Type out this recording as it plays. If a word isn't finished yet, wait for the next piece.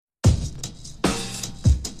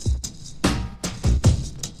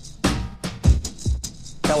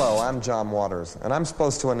Hello, I'm John Waters, and I'm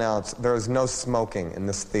supposed to announce there is no smoking in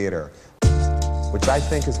this theater, which I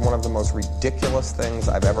think is one of the most ridiculous things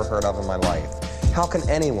I've ever heard of in my life. How can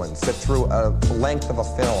anyone sit through a length of a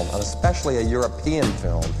film, and especially a European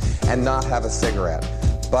film, and not have a cigarette?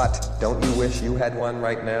 But don't you wish you had one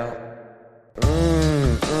right now?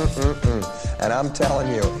 And I'm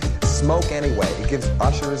telling you, smoke anyway. It gives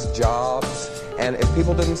ushers jobs, and if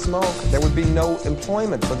people didn't smoke, there would be no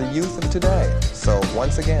employment for the youth of today. So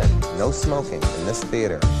once again, no smoking in this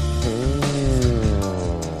theater.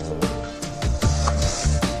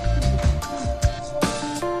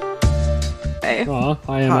 Hi, Emma.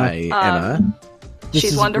 Hi, Emma.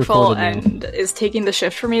 She's wonderful and is taking the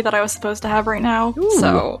shift for me that I was supposed to have right now. Ooh.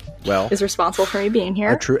 So, is responsible for me being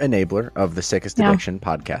here. A true enabler of the Sickest Addiction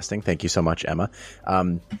podcasting. Thank you so much, Emma.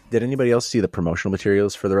 Did anybody else see the promotional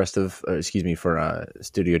materials for the rest of, for Studio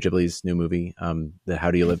Ghibli's new movie, the How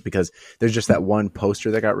Do You Live? Because there's just that one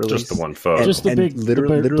poster that got released. Just the one photo. Just the big,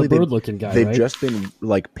 literally, the bird-looking guy, They've right? just been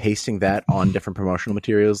like pasting that on different promotional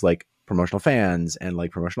materials, like promotional fans and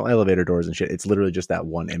like promotional elevator doors and shit. It's literally just that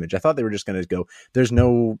one image. I thought they were just going to go, there's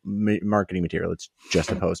no marketing material. It's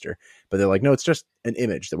just a poster. But they're like, no, it's just an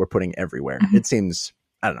image that we're putting everywhere. It seems,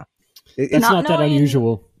 I don't know. It's not that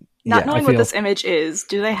unusual. Not knowing what this image is,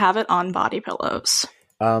 do they have it on body pillows?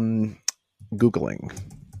 Googling.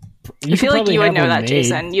 I feel like you would know that,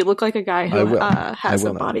 Jason. You look like a guy who has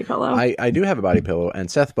a body pillow. I do have a body pillow, and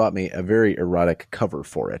Seth bought me a very erotic cover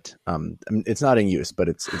for it. It's not in use, but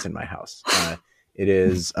it's in my house. It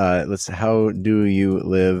is How Do You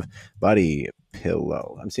Live body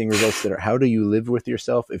pillow. I'm seeing results that are how do you live with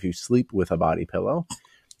yourself if you sleep with a body pillow?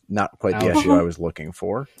 Not quite the issue I was looking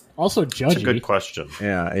for. Also judgy. It's a good question.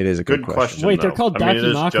 Yeah, it is a good question. Wait, they're called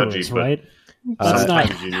documentaries, right?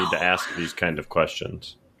 Sometimes you need to ask these kind of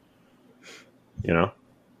questions. You know?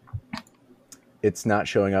 It's not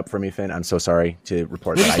showing up for me, Finn. I'm so sorry to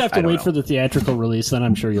report that. We just have to wait for the theatrical release, then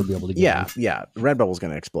I'm sure you'll be able to get it. Yeah. Redbubble's going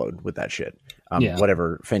to explode with that shit.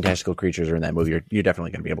 Whatever fantastical creatures are in that movie, you're definitely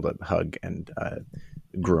going to be able to hug and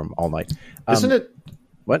groom all night. Isn't it?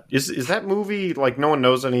 What? Is that movie, like, no one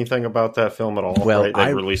knows anything about that film at all? Well, right?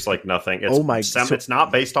 They released, like, nothing. It's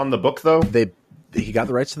not based on the book, though? He got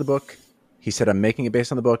the rights to the book. He said, I'm making it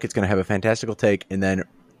based on the book. It's going to have a fantastical take. And then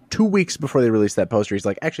 2 weeks before they released that poster, he's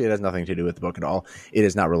like, actually, it has nothing to do with the book at all. It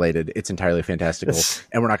is not related. It's entirely fantastical.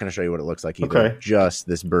 And we're not going to show you what it looks like either. Okay. Just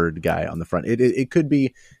this bird guy on the front. It could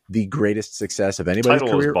be the greatest success of anybody's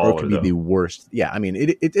career, or it could be the worst. Yeah, I mean,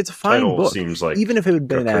 it's a fine book. Seems like even if it had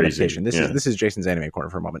been an adaptation. This is Jason's anime corner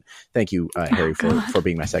for a moment. Thank you, Harry, for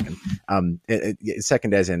being my second.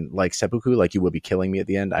 Second as in, like, seppuku, like you will be killing me at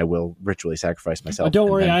the end. I will ritually sacrifice myself.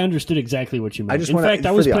 Don't worry, I understood exactly what you meant. In fact,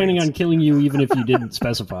 I was planning on killing you even if you didn't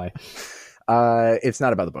specify. It's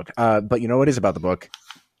not about the book. But you know what is about the book?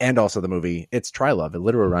 And also the movie. It's Trilove, a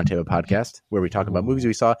literal roundtable podcast where we talk about movies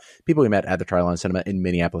we saw, people we met at the Trilon Cinema in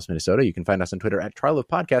Minneapolis, Minnesota. You can find us on Twitter at Trilove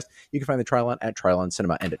Podcast. You can find the Trilon at Trilon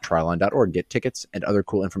Cinema and at Trilon.org. Get tickets and other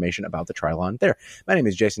cool information about the Trilon there. My name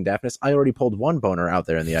is Jason Daphnis. I already pulled one boner out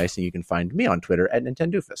there in the ice, and you can find me on Twitter at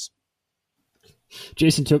Nintendoofus.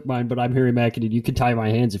 Jason took mine, but I'm Harry Mackin. You can tie my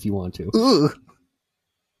hands if you want to. Ugh.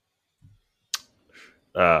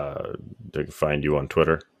 They can find you on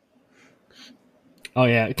Twitter. Oh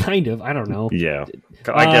yeah, kind of. I don't know. Yeah,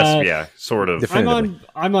 I guess. Yeah, sort of.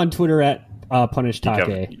 I'm on Twitter at Punish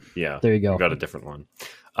Take. Yeah, there you go. You got a different one.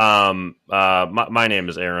 My name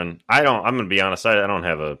is Aaron. I'm going to be honest.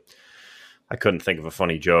 I couldn't think of a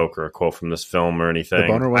funny joke or a quote from this film or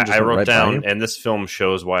anything. I wrote down, and this film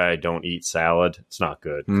shows why I don't eat salad. It's not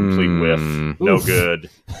good. Complete whiff. No good.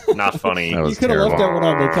 Not funny. You could have left that one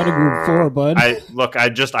on the cutting room floor, bud.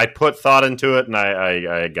 I put thought into it, and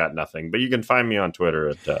I got nothing. But you can find me on Twitter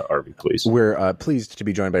at RV Please. We're pleased to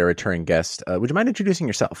be joined by a returning guest. Would you mind introducing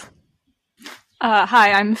yourself?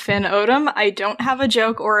 Hi, I'm Finn Odum. I don't have a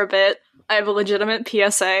joke or a bit. I have a legitimate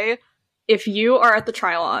PSA. If you are at the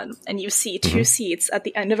Trilon and you see two seats at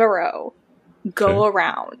the end of a row, go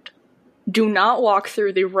around. Do not walk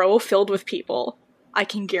through the row filled with people. I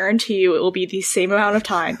can guarantee you it will be the same amount of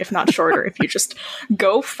time, if not shorter, if you just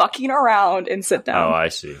go fucking around and sit down. Oh, I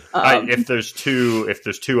see. If there's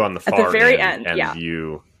two on the far at the very end,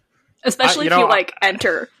 you, especially if you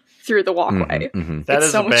enter through the walkway. That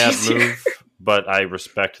is so a bad move, but I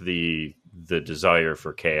respect the desire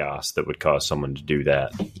for chaos that would cause someone to do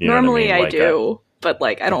that. Normally I do. but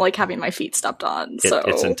like I don't like having my feet stepped on. So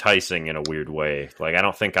it's enticing in a weird way. Like I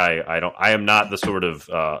don't think I am not the sort of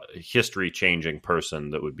history changing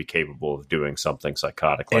person that would be capable of doing something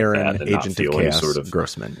psychotic like Aaron, that and Agent not feel of Chaos, any sort of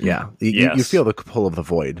Grossman. Yeah, you feel the pull of the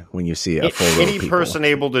void when you see a full row any of people. person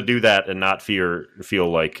able to do that and not feel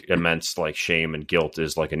like immense like shame and guilt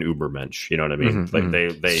is like an ubermensch. You know what I mean? Mm-hmm, like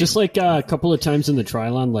they it's just like a couple of times in the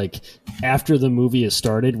Trilon, like after the movie is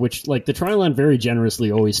started, which like the Trilon very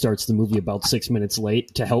generously always starts the movie about 6 minutes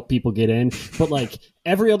late to help people get in, but like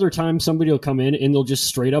every other time somebody will come in and they'll just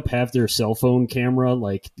straight up have their cell phone camera,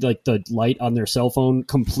 like the light on their cell phone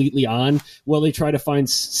completely on while they try to find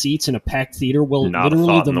seats in a packed theater. Well, not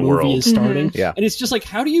literally the movie world. is starting. Mm-hmm. Yeah. And it's just like,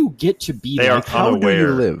 how do you get to be they like, how do you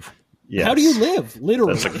live? Yes. How do you live?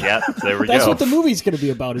 Literally. There we That's go. what the movie's going to be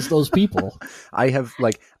about, is those people. I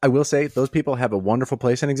will say those people have a wonderful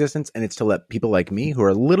place in existence, and it's to let people like me who are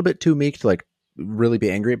a little bit too meek to like really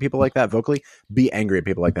be angry at people like that vocally, be angry at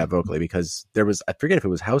people like that vocally, because there was, I forget if it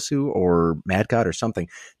was Hausu or Mad God or something,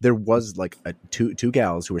 there was like two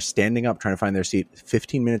gals who were standing up trying to find their seat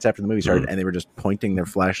 15 minutes after the movie started, and they were just pointing their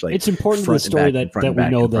flashlight. It's important to the story that we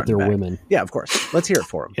know that they're women. Yeah, of course. Let's hear it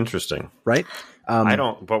for them. Interesting. Right? I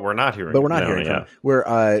don't, but we're not hearing. But we're not hearing from.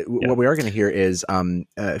 What we are going to hear is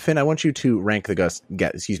Finn. I want you to rank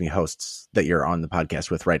the hosts that you're on the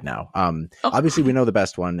podcast with right now. Obviously, we know the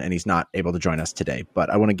best one, and he's not able to join us today. But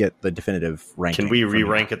I want to get the definitive ranking. Can we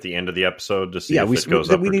re-rank at the end of the episode to see if it goes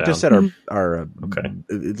up or down? We need to set our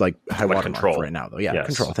like high water control mark right now, though. Yeah, yes.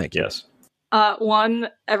 Control. Thank you. Yes. One,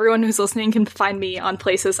 everyone who's listening can find me on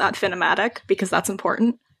places at Finematic because that's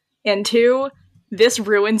important. And two, this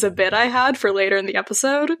ruins a bit I had for later in the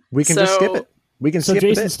episode. We can just skip it. We can skip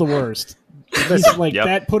Jason's the worst. He's like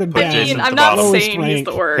that put him down. I mean, I'm not saying he's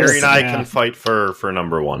the worst. Harry and I can fight for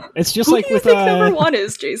number one. It's just Who like do you with think number one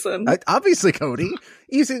is, Jason? Obviously, Cody.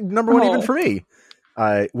 He's number one even for me.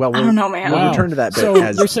 I don't know, man. We'll return to that bit. So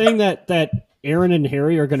you're saying that Aaron and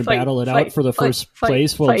Harry are going to battle it out for the first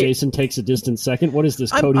place while Jason takes a distant second? What is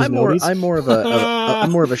this, Cody's notice? I'm more of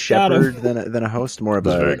a shepherd than a host, more of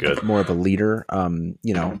a leader.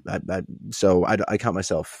 So I count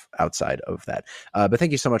myself outside of that. But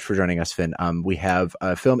thank you so much for joining us, Finn. We have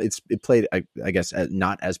a film. It played, I guess,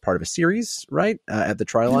 not as part of a series, right? At the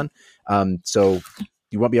Trilon. So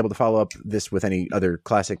you won't be able to follow up this with any other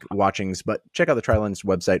classic watchings, but check out the Trilon's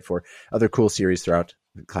website for other cool series throughout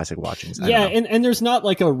classic watchings. Yeah, and there's not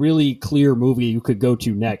like a really clear movie you could go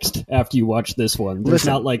to next after you watch this one. There's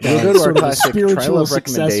not like we'll go to our spiritual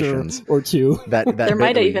successor or two. That there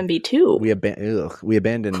might even be two. We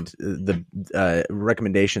abandoned the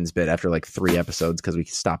recommendations bit after like 3 episodes because we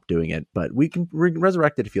stopped doing it, but we can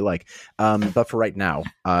resurrect it if you like. But for right now,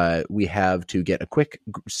 we have to get a quick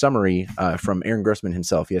summary from Aaron Grossman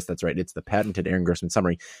himself. Yes, that's right. It's the patented Aaron Grossman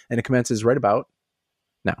summary, and it commences right about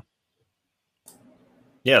now.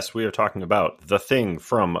 Yes, we are talking about The Thing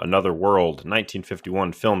from Another World,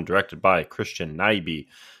 1951 film directed by Christian Nyby.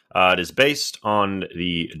 It is based on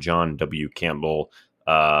the John W. Campbell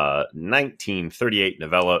 1938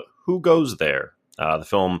 novella, Who Goes There? The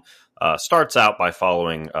film starts out by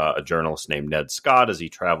following a journalist named Ned Scott as he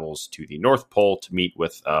travels to the North Pole to meet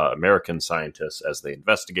with American scientists as they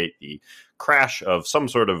investigate the crash of some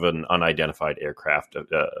sort of an unidentified aircraft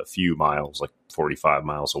a few miles, like 45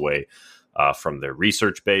 miles away from their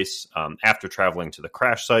research base. After traveling to the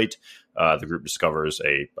crash site, the group discovers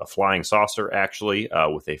a flying saucer, actually,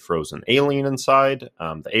 with a frozen alien inside.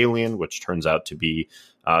 The alien, which turns out to be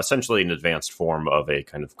essentially an advanced form of a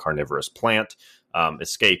kind of carnivorous plant,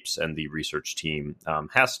 escapes, and the research team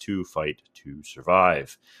has to fight to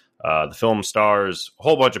survive. The film stars a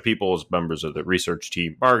whole bunch of people as members of the research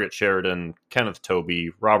team: Margaret Sheridan, Kenneth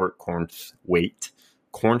Tobey, Robert Cornthwaite,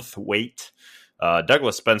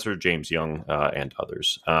 Douglas Spencer, James Young, and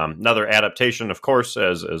others. Another adaptation, of course,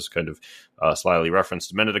 as kind of slyly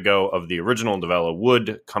referenced a minute ago, of the original novella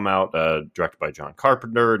would come out, directed by John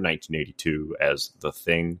Carpenter, 1982, as The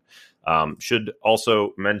Thing. Should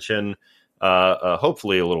also mention,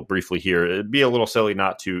 hopefully a little briefly here, it'd be a little silly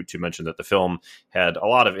not to mention that the film had a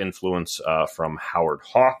lot of influence from Howard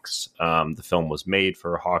Hawks. The film was made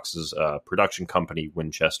for Hawks' production company,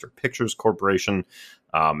 Winchester Pictures Corporation.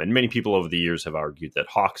 And many people over the years have argued that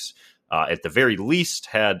Hawks, at the very least,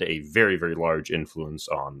 had a very, very large influence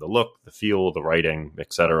on the look, the feel, the writing,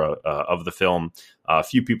 etc. Of the film. A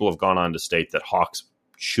few people have gone on to state that Hawks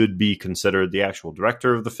should be considered the actual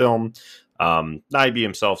director of the film. Nyby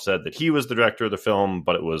himself said that he was the director of the film,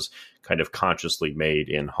 but it was kind of consciously made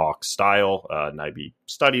in Hawks style. Nyby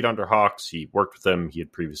studied under Hawks. He worked with him. He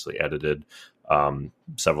had previously edited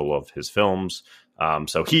several of his films.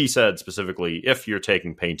 So he said specifically, if you're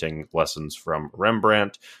taking painting lessons from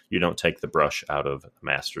Rembrandt, you don't take the brush out of the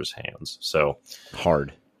master's hands. So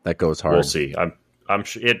hard. That goes hard. We'll see. I'm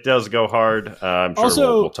sure it does go hard. I'm sure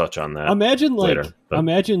also, we'll touch on that. Imagine later,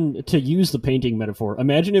 imagine, to use the painting metaphor,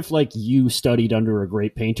 imagine if like you studied under a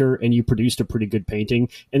great painter and you produced a pretty good painting,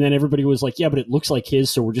 and then everybody was like, yeah, but it looks like his,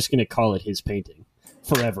 so we're just going to call it his painting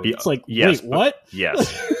forever. It's like, yes, wait, what?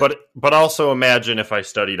 Yes. but also imagine if I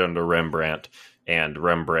studied under Rembrandt and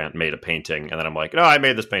Rembrandt made a painting, and then I'm like, no, I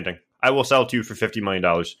made this painting. I will sell it to you for $50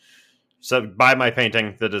 million. So buy my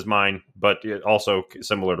painting that is mine, but it also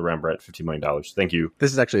similar to Rembrandt, $50 million. Thank you.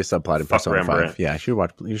 This is actually a subplot in Persona Rembrandt. 5. Yeah,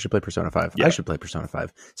 you should play Persona 5. Yeah. I should play Persona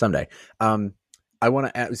 5 someday. I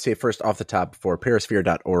want to say first off the top for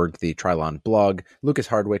perisphere.org, the Trilon blog, Lucas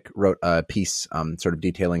Hardwick wrote a piece sort of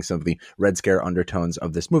detailing some of the Red Scare undertones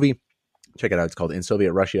of this movie. Check it out. It's called In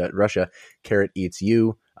Soviet Russia, Carrot Eats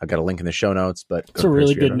You. I've got a link in the show notes. But it's a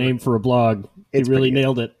really good name for a blog. He really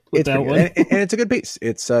nailed it with that one. And it's a good piece.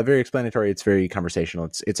 It's very explanatory. It's very conversational.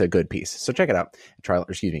 It's a good piece. So check it out.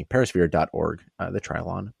 Perisphere.org, the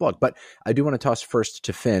Trilon blog. But I do want to toss first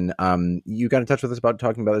to Finn. You got in touch with us about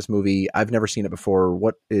talking about this movie. I've never seen it before.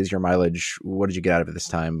 What is your mileage? What did you get out of it this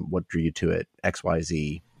time? What drew you to it?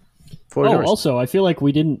 XYZ. Also, I feel like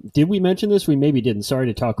did we mention this? We maybe didn't. Sorry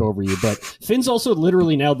to talk over you, but Finn's also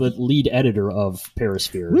literally now the lead editor of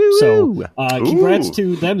Perisphere. Woo! So congrats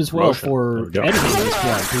to them as well for editing this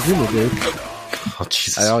one, presumably. Oh,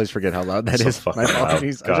 Jesus. I always forget how loud that is. My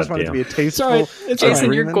apologies. I just want it to be a tasteful. Sorry,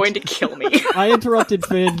 Jason, you're going to kill me. I interrupted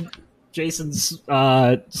Finn. Jason's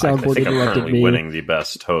soundboard interrupted me. Winning the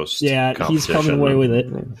best host. Yeah, he's coming away with it.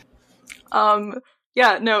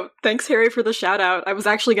 Yeah, no, thanks, Harry, for the shout out. I was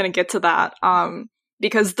actually going to get to that,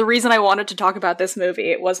 because the reason I wanted to talk about this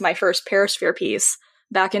movie was my first Perisphere piece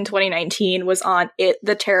back in 2019 was on It,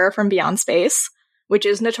 the Terror from Beyond Space, which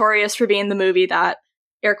is notorious for being the movie that,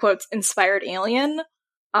 air quotes, inspired Alien.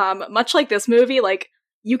 Much like this movie, like,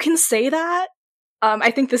 you can say that.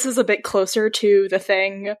 I think this is a bit closer to The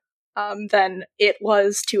Thing than it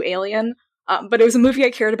was to Alien. But it was a movie I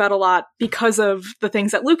cared about a lot because of the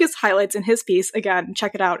things that Lucas highlights in his piece. Again,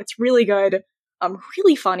 check it out. It's really good.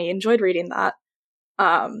 Really funny. Enjoyed reading that.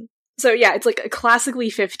 So yeah, it's like a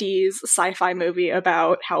classically 50s sci-fi movie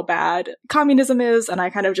about how bad communism is, and I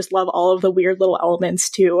kind of just love all of the weird little elements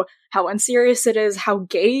to how unserious it is, how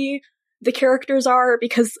gay the characters are,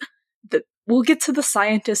 because we'll get to the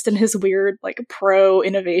scientist and his weird, like,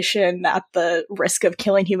 pro-innovation at the risk of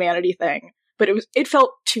killing humanity thing. But it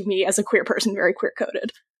felt to me as a queer person very queer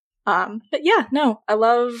coded. But yeah, no, I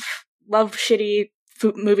love shitty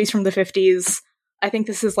movies from the 50s. I think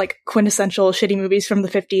this is like quintessential shitty movies from the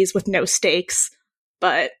 50s with no stakes,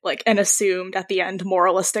 but like an assumed at the end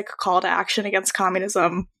moralistic call to action against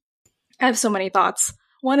communism. I have so many thoughts.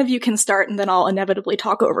 One of you can start, and then I'll inevitably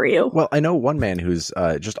talk over you. Well, I know one man who's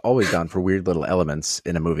just always down for weird little elements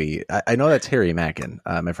in a movie. I know that's Harry Mackin.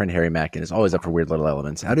 My friend Harry Mackin is always up for weird little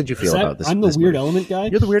elements. How did you feel about this? I'm the weird movie? element guy.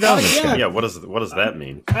 You're the weird element guy. Yeah. What does that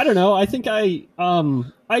mean? I don't know. I think I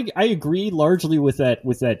agree largely with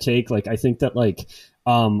that take. Like, I think that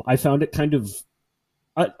I found it kind of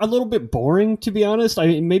a little bit boring, to be honest. I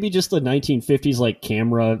mean, maybe just the 1950s like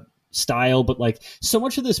camera style, but like so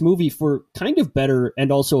much of this movie, for kind of better and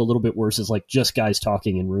also a little bit worse, is like just guys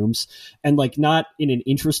talking in rooms, and like not in an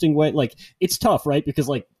interesting way. Like, it's tough, right? Because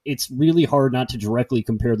like it's really hard not to directly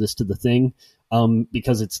compare this to The Thing,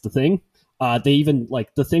 because it's The Thing. They even,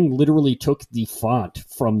 like, The Thing literally took the font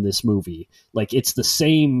from this movie. Like, it's the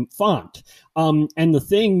same font. And The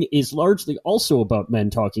Thing is largely also about men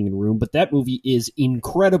talking in a room, but that movie is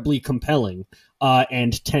incredibly compelling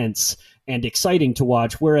and tense and exciting to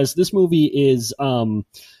watch, whereas this movie is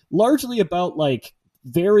largely about, like,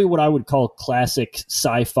 very what I would call classic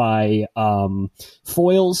sci-fi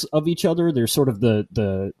foils of each other. There's sort of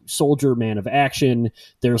the soldier man of action.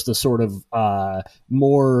 There's the sort of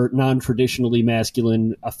more non-traditionally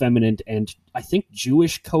masculine, effeminate, and I think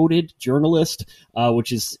Jewish-coded journalist,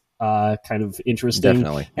 which is kind of interesting.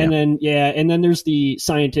 Definitely. Yeah. And then there's the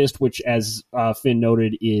scientist, which, as Finn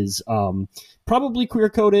noted, is probably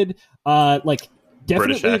queer-coded. Like,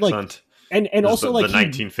 definitely British accent. Like, and also the like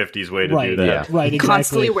 1950s way to do that. Yeah, right, exactly.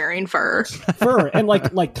 Constantly wearing fur. And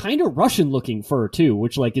like kind of Russian looking fur too,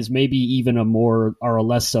 which like is maybe even a more or a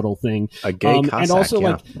less subtle thing. A gay Cossack, and also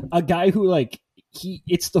yeah. like a guy who like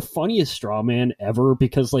it's the funniest straw man ever,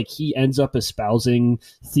 because like he ends up espousing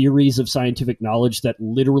theories of scientific knowledge that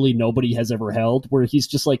literally nobody has ever held, where he's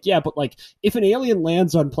just like, yeah, but like if an alien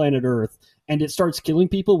lands on planet Earth and it starts killing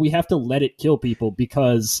people, we have to let it kill people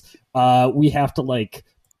because we have to like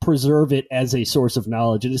preserve it as a source of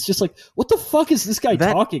knowledge. And it's just like, what the fuck is this guy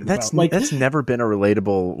talking about? Like, that's never been a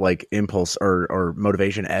relatable like impulse or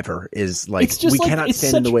motivation ever. Is like, we cannot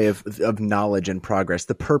stand in the way of knowledge and progress.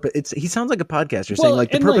 The purpose. He sounds like a podcaster saying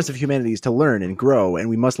like the purpose of humanity is to learn and grow, and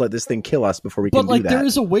we must let this thing kill us before we can do that. But there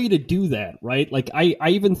is a way to do that, right? Like I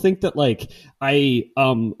even think that like I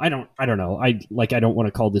don't know. I don't want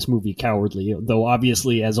to call this movie cowardly, though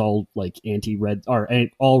obviously as all like anti-red or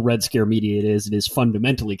all Red Scare media it is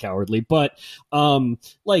fundamentally cowardly. But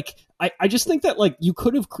I just think that like you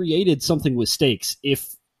could have created something with stakes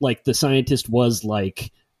if like the scientist was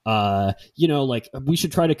like like we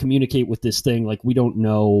should try to communicate with this thing, like we don't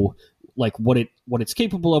know like what it's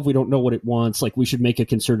capable of, we don't know what it wants, like we should make a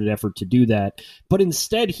concerted effort to do that. But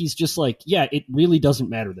instead he's just like, yeah, it really doesn't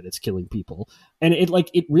matter that it's killing people, and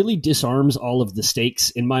it really disarms all of the stakes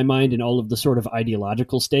in my mind and all of the sort of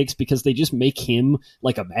ideological stakes, because they just make him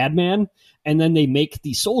like a madman, and then they make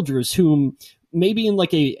the soldiers, whom maybe in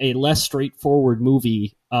like a less straightforward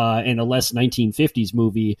movie and a less 1950s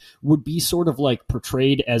movie would be sort of like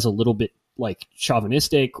portrayed as a little bit like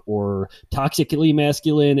chauvinistic or toxically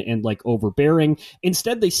masculine and like overbearing.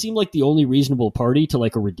 Instead, they seem like the only reasonable party to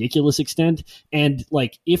like a ridiculous extent. And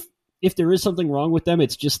like if there is something wrong with them,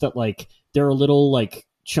 it's just that like they're a little like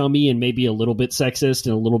chummy and maybe a little bit sexist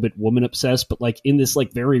and a little bit woman obsessed, but like in this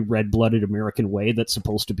like very red-blooded American way that's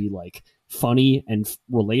supposed to be like funny and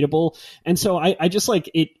relatable. And so I just like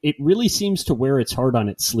it really seems to wear its heart on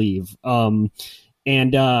its sleeve.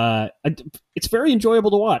 And it's very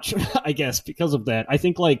enjoyable to watch, I guess, because of that. I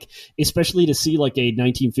think, like, especially to see, like, a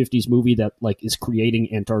 1950s movie that, like, is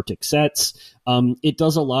creating Antarctic sets, it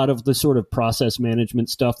does a lot of the sort of process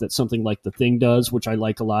management stuff that something like The Thing does, which I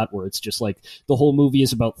like a lot, where it's just, like, the whole movie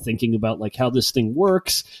is about thinking about, like, how this thing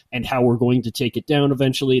works and how we're going to take it down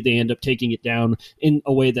eventually. They end up taking it down in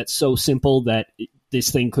a way that's so simple that this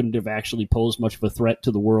thing couldn't have actually posed much of a threat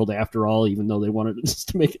to the world after all, even though they wanted us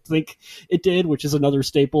to make it think it did, which is another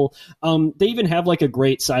staple. They even have like a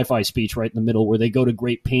great sci-fi speech right in the middle where they go to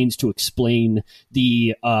great pains to explain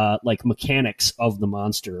the like mechanics of the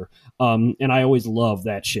monster. And I always love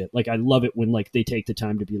that shit. Like I love it when like they take the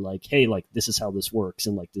time to be like, hey, like this is how this works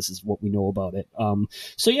and like this is what we know about it.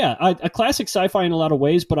 So yeah, a classic sci-fi in a lot of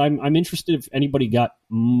ways, but I'm interested if anybody got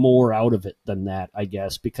more out of it than that, I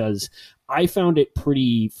guess, because I found it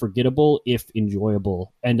pretty forgettable, if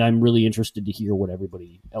enjoyable, and I'm really interested to hear what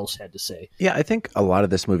everybody else had to say. Yeah, I think a lot of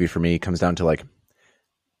this movie for me comes down to like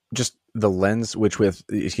just the lens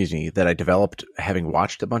that I developed having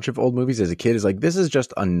watched a bunch of old movies as a kid is like, this is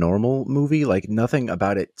just a normal movie. Like nothing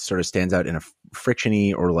about it sort of stands out in a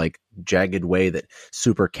frictiony or like jagged way that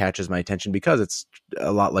super catches my attention, because it's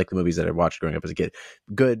a lot like the movies that I watched growing up as a kid.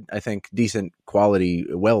 Good, I think, decent quality,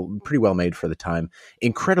 pretty well made for the time,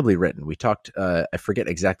 incredibly written. We talked, I forget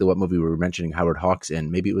exactly what movie we were mentioning Howard Hawks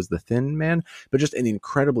in, maybe it was The Thin Man, but just an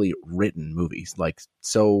incredibly written movie, like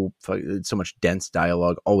so much dense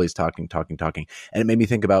dialogue, always talking. And it made me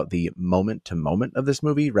think about the moment to moment of this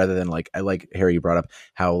movie rather than like, I like, Harry, you brought up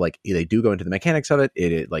how like they do go into the mechanics of it.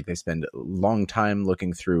 It like they spend a long time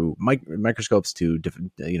looking through microscopes to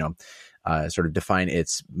sort of define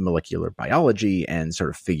its molecular biology and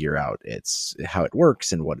sort of figure out how it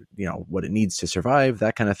works and what it needs to survive,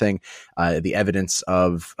 that kind of thing. The evidence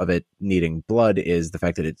of it needing blood is the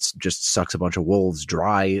fact that it just sucks a bunch of wolves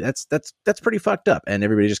dry. That's pretty fucked up, and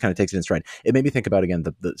everybody just kind of takes it in stride. It made me think about, again,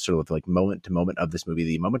 the sort of like moment to moment of this movie.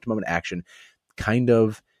 The moment to moment action kind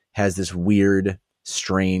of has this weird,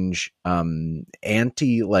 strange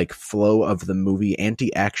anti like flow of the movie,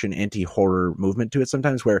 anti-action, anti-horror movement to it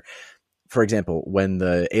sometimes, where, for example, when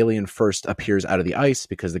the alien first appears out of the ice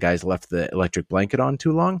because the guy's left the electric blanket on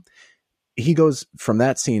too long, he goes from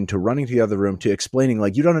that scene to running to the other room to explaining,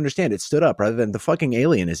 like, you don't understand, it stood up, rather than the fucking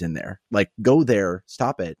alien is in there. Like, go there,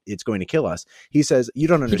 stop it, it's going to kill us. He says, you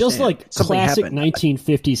don't understand. He does like something classic happened.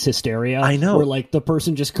 1950s hysteria. I know. Where like the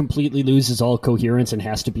person just completely loses all coherence and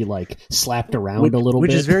has to be like slapped around a little bit.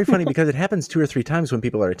 Which is very funny because it happens 2 or 3 times when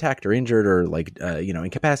people are attacked or injured or like,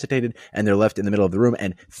 incapacitated, and they're left in the middle of the room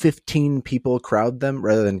and 15 people crowd them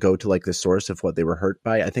rather than go to like the source of what they were hurt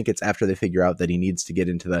by. I think it's after they figure out that he needs to get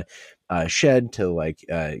into the shed to like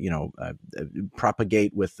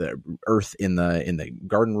propagate with the earth in the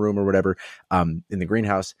garden room or whatever, in the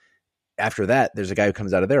greenhouse. After that, there's a guy who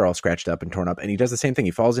comes out of there all scratched up and torn up, and he does the same thing.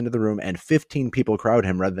 He falls into the room and 15 people crowd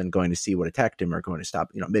him rather than going to see what attacked him or going to stop,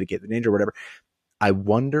 mitigate the danger or whatever. I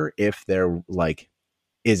wonder if they're like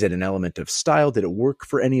Is it an element of style? Did it work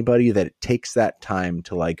for anybody that it takes that time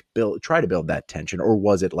to like try to build that tension? Or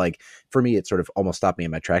was it like, for me, it sort of almost stopped me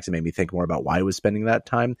in my tracks and made me think more about why I was spending that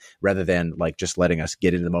time rather than like just letting us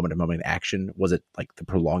get into the moment of action? Was it like the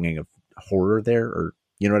prolonging of horror there, or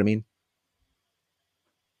you know what I mean?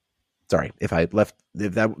 Sorry, if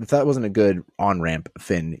that wasn't a good on-ramp,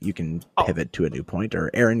 Finn, you can pivot to a new point.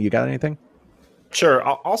 Or Aaron, you got anything? Sure.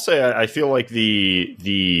 I'll say I feel like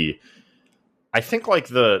I think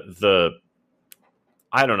like I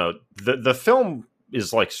don't know, the film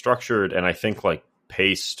is like structured and I think like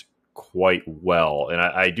paced quite well. And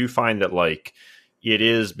I do find that like it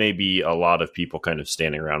is maybe a lot of people kind of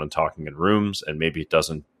standing around and talking in rooms, and maybe it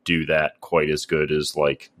doesn't do that quite as good as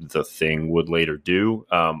like The Thing would later do.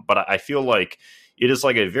 But I feel like it is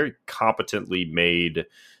like a very competently made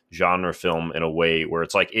genre film in a way where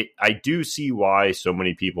it's like I do see why so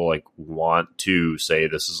many people like want to say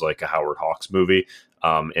this is like a Howard Hawks movie,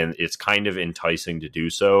 and it's kind of enticing to do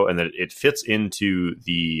so, and that it fits into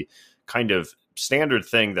the kind of standard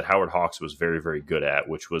thing that Howard Hawks was very, very good at,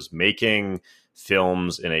 which was making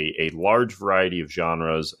films in a large variety of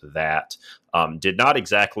genres that did not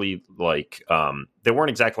exactly like they weren't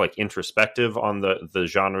exactly like introspective on the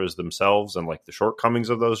genres themselves and like the shortcomings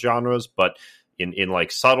of those genres, but in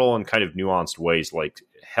like subtle and kind of nuanced ways, like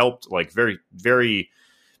helped like very, very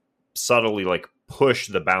subtly like push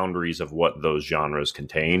the boundaries of what those genres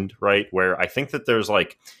contained, right? Where I think that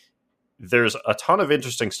there's a ton of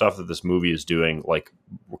interesting stuff that this movie is doing, like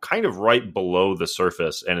kind of right below the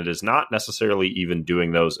surface. And it is not necessarily even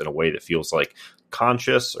doing those in a way that feels like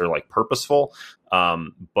conscious or like purposeful.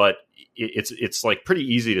 But it's like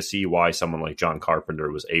pretty easy to see why someone like John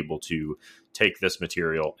Carpenter was able to take this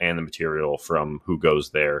material and the material from Who Goes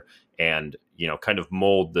There and, you know, kind of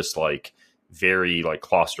mold this like very like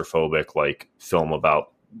claustrophobic like film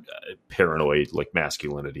about paranoid like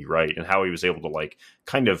masculinity, right? And how he was able to like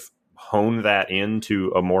kind of hone that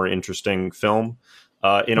into a more interesting film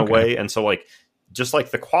in a way. And so like just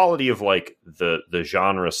like the quality of like the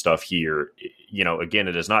genre stuff here, you know, again,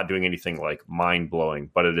 it is not doing anything like mind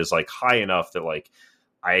blowing, but it is like high enough that like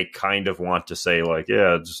I kind of want to say like,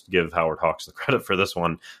 yeah, just give Howard Hawks the credit for this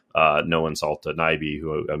one. No insult to Nyby,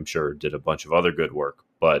 who I'm sure did a bunch of other good work,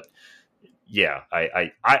 but yeah,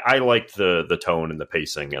 I liked the tone and the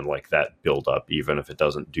pacing and like that build up, even if it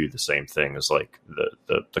doesn't do the same thing as like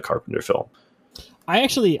the Carpenter film. I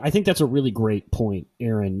think that's a really great point,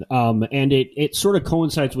 Aaron. And it sort of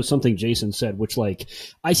coincides with something Jason said, which like,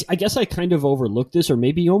 I guess I kind of overlooked this or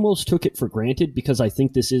maybe almost took it for granted because I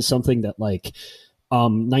think this is something that like,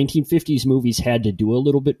 1950s movies had to do a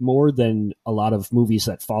little bit more than a lot of movies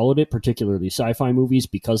that followed it, particularly sci-fi movies,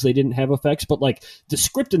 because they didn't have effects. But like the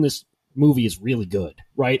script in this movie is really good,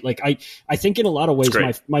 right? Like I think in a lot of ways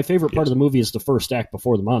my favorite part of the movie is the first act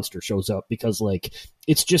before the monster shows up, because like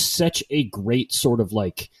it's just such a great sort of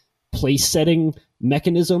like place setting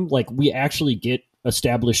mechanism. Like we actually get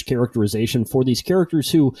established characterization for these characters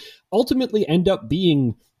who ultimately end up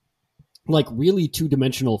being like really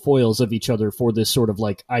two-dimensional foils of each other for this sort of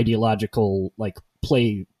like ideological like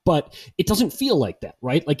play, but it doesn't feel like that,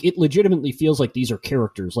 right? Like it legitimately feels like these are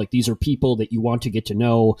characters, like these are people that you want to get to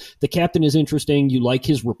know. The captain is interesting. You like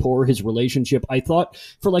his rapport, his relationship. I thought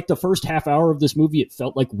for like the first half hour of this movie, it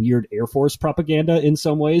felt like weird Air Force propaganda in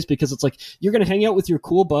some ways, because it's like you're going to hang out with your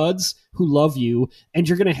cool buds who love you, and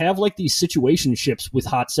you're going to have like these situationships with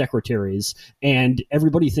hot secretaries, and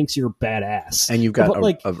everybody thinks you're badass. And you've got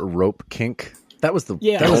a rope kink. That was the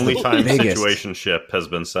only time situationship has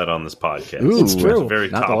been said on this podcast. Ooh, it's true. It's very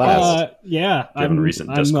not top. Given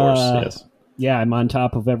recent discourse. Yes. Yeah, I'm on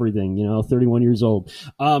top of everything. 31 years old.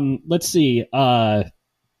 Let's see. But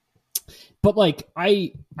like,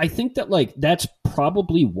 I think that like that's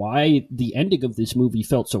probably why the ending of this movie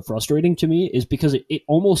felt so frustrating to me, is because it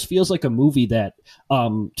almost feels like a movie that,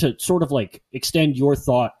 to sort of like extend your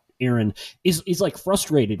thought, Aaron, is like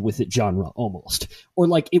frustrated with its genre almost, or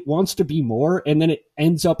like it wants to be more, and then it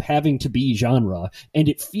ends up having to be genre, and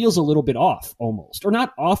it feels a little bit off almost, or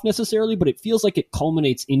not off necessarily, but it feels like it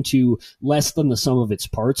culminates into less than the sum of its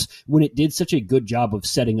parts when it did such a good job of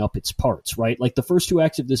setting up its parts, right? Like the first two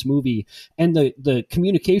acts of this movie and the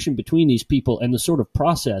communication between these people and the sort of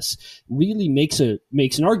process really makes an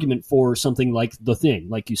argument for something like The Thing,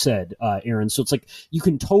 like you said, Aaron. So it's like you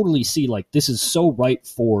can totally see like this is so ripe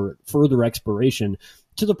for further exploration,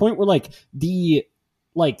 to the point where like the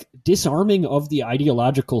like disarming of the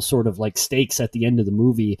ideological sort of like stakes at the end of the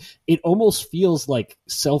movie, it almost feels like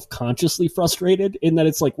self-consciously frustrated in that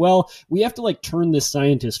it's like, well, we have to like turn this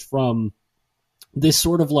scientist from this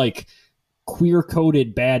sort of like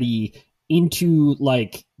queer-coded baddie into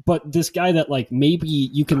like but this guy that like maybe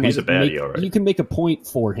you can he's a baddie, all right. you can make a point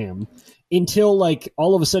for him until like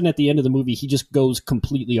all of a sudden at the end of the movie he just goes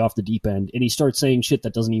completely off the deep end and he starts saying shit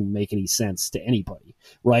that doesn't even make any sense to anybody,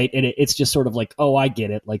 right? And it's just sort of like, oh, I get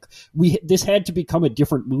it. Like this had to become a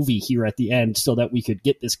different movie here at the end so that we could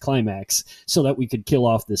get this climax, so that we could kill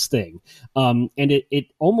off this thing. And it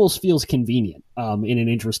almost feels convenient in an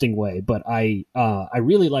interesting way, but I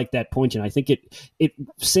really like that point, and I think it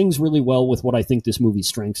sings really well with what I think this movie's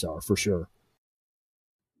strengths are, for sure.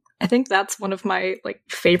 I think that's one of my like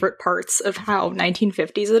favorite parts of how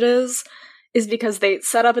 1950s it is because they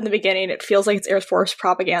set up in the beginning, it feels like it's Air Force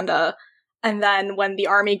propaganda. And then when the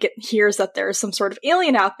army hears that there's some sort of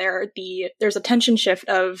alien out there, there's a tension shift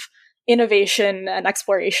of innovation and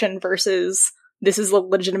exploration versus this is a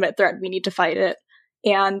legitimate threat, we need to fight it.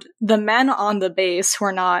 And the men on the base who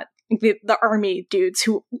are not the army dudes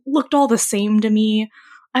who looked all the same to me.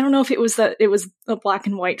 I don't know if it was that it was a black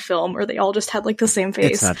and white film or they all just had like the same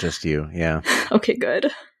face. It's not just you, yeah. Okay, good.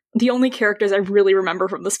 The only characters I really remember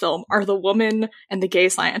from this film are the woman and the gay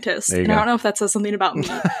scientist. And I don't know if that says something about me,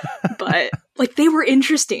 but like they were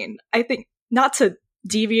interesting. I think, not to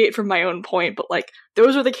deviate from my own point, but like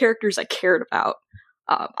those are the characters I cared about.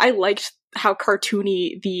 I liked how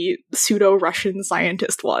cartoony the pseudo-Russian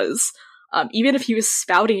scientist was. Even if he was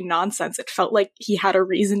spouting nonsense, it felt like he had a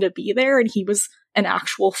reason to be there and he was an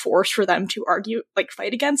actual force for them to argue, like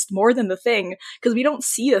fight against more than the Thing, because we don't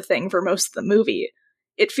see the Thing for most of the movie.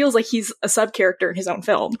 It feels like he's a sub-character in his own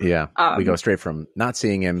film. Yeah, we go straight from not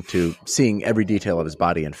seeing him to seeing every detail of his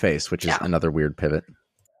body and face, which is another weird pivot.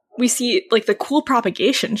 We see like the cool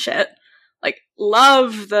propagation shit. Like,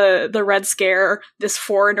 love the Red Scare, this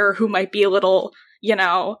foreigner who might be a little,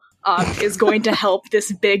 is going to help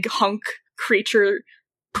this big hunk creature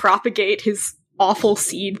propagate his awful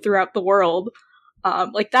seed throughout the world.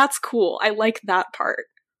 Like, that's cool. I like that part.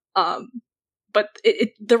 But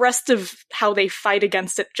the rest of how they fight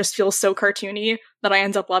against it just feels so cartoony that I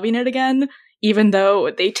end up loving it again, even though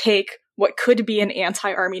they take what could be an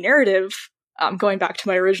anti-army narrative, going back to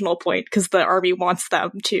my original point, because the army wants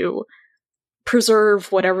them to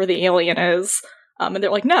preserve whatever the alien is. And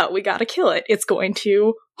they're like, no, we gotta kill it. It's going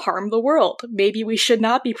to harm the world. Maybe we should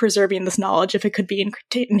not be preserving this knowledge if it could be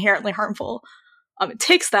inherently harmful. It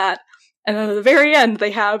takes that, and then at the very end,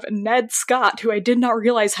 they have Ned Scott, who I did not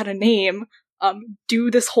realize had a name,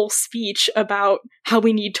 do this whole speech about how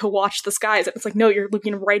we need to watch the skies. And it's like, no, you're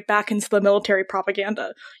looking right back into the military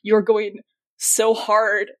propaganda. You're going so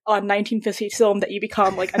hard on 1950s film that you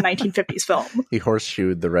become like a 1950s film. He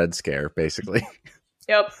horseshoed the Red Scare, basically.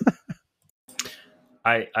 Yep.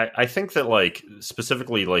 I think that like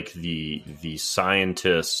specifically like the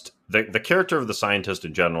scientist, the character of the scientist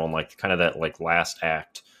in general, and like kind of that like last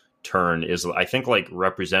act turn is, I think, like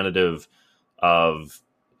representative of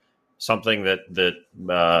something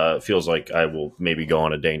that feels like I will maybe go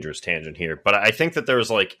on a dangerous tangent here. But I think that there's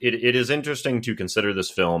like, it is interesting to consider this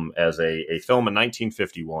film as a film in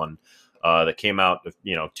 1951 that came out,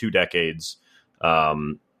 2 decades,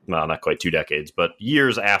 well, not quite 2 decades, but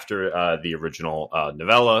years after the original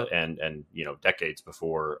novella and decades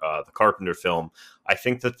before the Carpenter film. I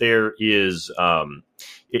think that there is,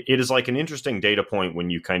 it is like an interesting data point when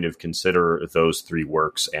you kind of consider those 3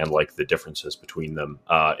 works and like the differences between them,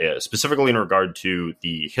 specifically in regard to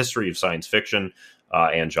the history of science fiction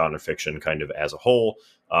and genre fiction kind of as a whole,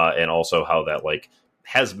 and also how that like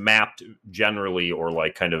has mapped generally or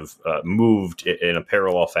like kind of moved in a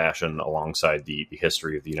parallel fashion alongside the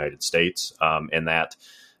history of the United States. And that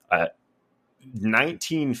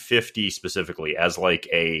 1950 specifically as like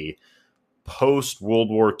a post-World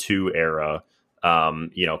War II era,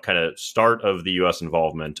 kind of start of the U.S.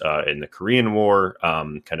 involvement in the Korean War,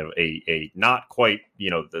 kind of a not quite,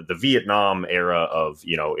 the Vietnam era of,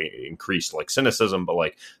 increased like cynicism, but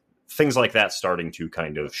like things like that starting to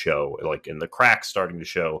kind of show, like in the cracks starting to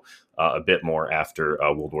show a bit more after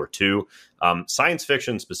World War II. Science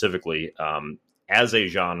fiction specifically, as a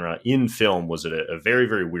genre in film, was at a very,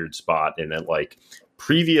 very weird spot in that, like,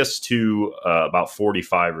 previous to about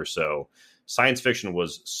 45 or so, science fiction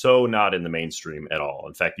was so not in the mainstream at all.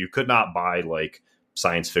 In fact, you could not buy like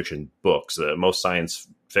science fiction books. Most science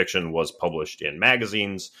fiction was published in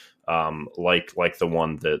magazines, like the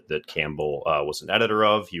one that Campbell was an editor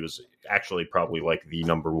of. He was actually probably like the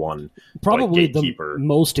number one, probably like, gatekeeper. The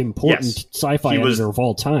most important sci-fi editor of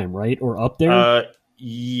all time, right? Or up there.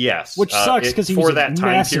 Yes, which sucks because he was a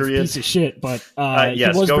massive piece of shit. But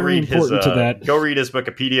yes, he was very important to that. Go read his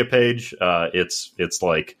Wikipedia page. It's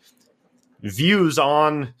like views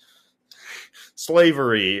on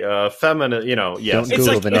slavery, feminine, yes. Don't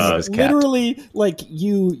Google the name of his cat. Literally, like,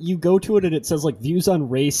 you go to it and it says, like, views on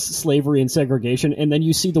race, slavery, and segregation, and then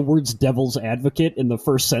you see the words devil's advocate in the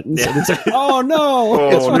first sentence, and it's like, oh, no!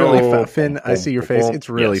 It's really foul. Finn, I see your face. It's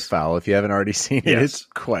really foul. If you haven't already seen it, it's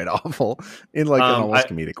quite awful in, like, an almost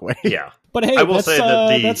comedic way. Yeah. But hey,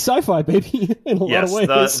 that's sci-fi, baby, in a lot of ways.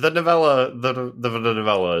 The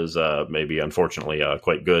novella is maybe, unfortunately,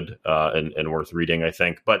 quite good and worth reading, I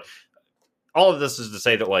think. But all of this is to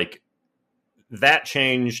say that, like, that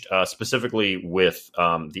changed specifically with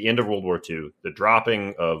the end of World War II, the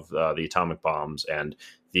dropping of the atomic bombs, and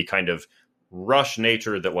the kind of rush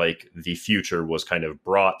nature that, like, the future was kind of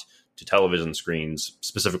brought to television screens,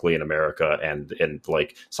 specifically in America, and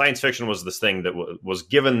like, science fiction was this thing that was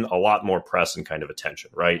given a lot more press and kind of attention,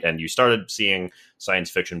 right? And you started seeing science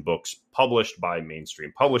fiction books published by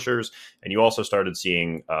mainstream publishers, and you also started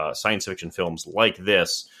seeing science fiction films like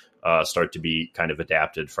this start to be kind of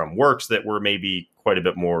adapted from works that were maybe quite a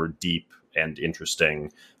bit more deep and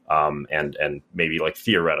interesting, and maybe, like,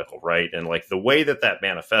 theoretical, right? And, like, the way that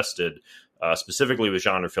manifested, specifically with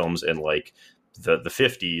genre films in, like, the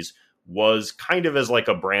 50s, was kind of as, like,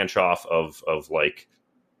 a branch off of like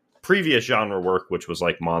previous genre work, which was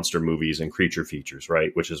like monster movies and creature features, right?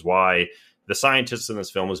 Which is why the scientist in this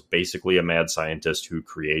film is basically a mad scientist who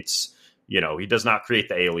creates, he does not create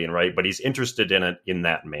the alien, right? But he's interested in it in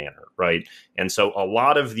that manner, right? And so a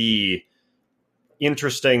lot of the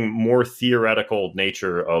interesting, more theoretical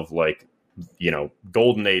nature of, like,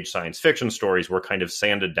 golden age science fiction stories were kind of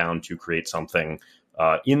sanded down to create something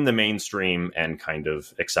in the mainstream and kind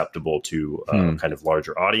of acceptable to kind of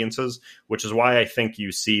larger audiences, which is why I think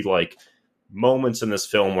you see, like, moments in this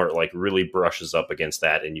film where it, like, really brushes up against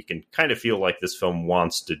that, and you can kind of feel like this film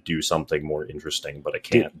wants to do something more interesting, but it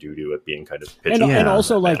can't due to it being kind of pitchy. And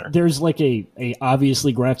also, like, there's, like, a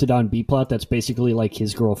obviously grafted on B plot that's basically like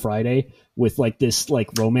His Girl Friday, with, like, this, like,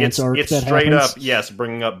 romance arc it's that straight happens. up, yes,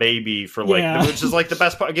 bringing up Baby for, like, which is, like, the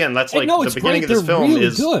best part. Again, that's, like, the beginning of this They're film really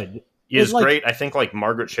is good. Is like, great. I think, like,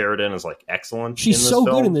 Margaret Sheridan is, like, excellent. She's in this so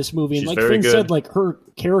film. good in this movie, and she's like Finn said, like, her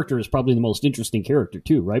character is probably the most interesting character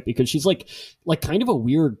too, right? Because she's like kind of a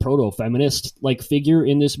weird proto-feminist, like, figure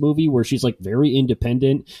in this movie, where she's, like, very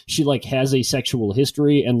independent. She, like, has a sexual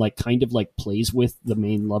history and, like, kind of, like, plays with the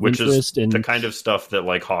main love interest, and the kind of stuff that,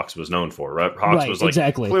 like, Hawks was known for, right? Hawks was,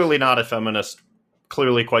 like, clearly not a feminist,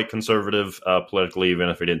 clearly quite conservative politically, even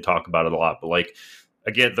if he didn't talk about it a lot, but, like,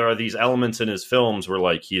 again, there are these elements in his films where,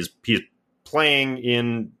 like, he's playing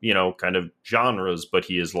in, kind of genres, but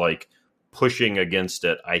he is, like, pushing against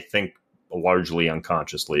it, I think, largely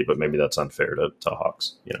unconsciously, but maybe that's unfair to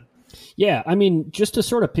Hawks, Yeah, I mean, just to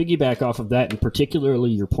sort of piggyback off of that, and particularly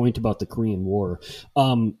your point about the Korean War,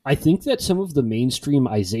 I think that some of the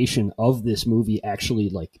mainstreamization of this movie actually,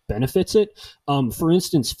 like, benefits it. For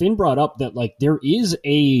instance, Finn brought up that, like, there is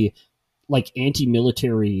a, like,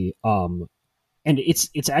 anti-military and it's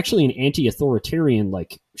actually an anti-authoritarian,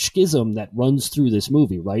 like, schism that runs through this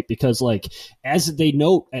movie, right? Because, like, as they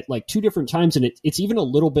note at, like, two different times, and it's even a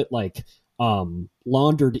little bit, like,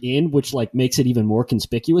 laundered in, which, like, makes it even more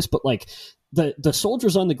conspicuous, but, like, the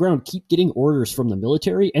soldiers on the ground keep getting orders from the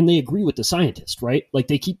military, and they agree with the scientist, right? Like,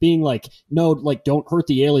 they keep being like, no, like, don't hurt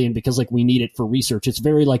the alien because, like, we need it for research. It's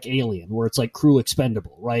very like Alien, where it's, like, crew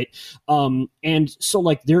expendable, right? And so,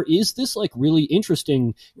 like, there is this, like, really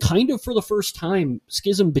interesting kind of, for the first time,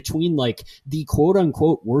 schism between, like, the quote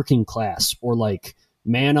unquote working class, or, like,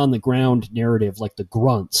 man on the ground narrative, like the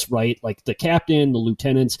grunts, right? Like the captain, the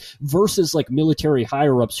lieutenants, versus, like, military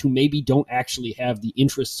higher ups who maybe don't actually have the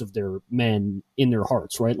interests of their men in their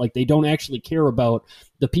hearts, right? Like, they don't actually care about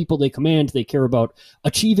the people they command. They care about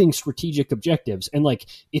achieving strategic objectives. And, like,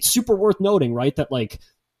 it's super worth noting, right, that, like,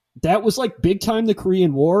 that was, like, big time the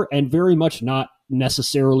Korean War, and very much not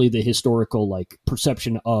necessarily the historical, like,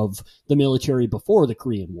 perception of the military before the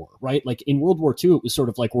Korean War, right? Like, in World War II, it was sort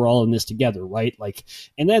of like, we're all in this together, right? Like,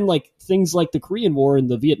 and then, like, things like the Korean War and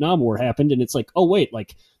the Vietnam War happened, and it's like, oh wait,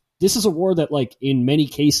 like, this is a war that, like, in many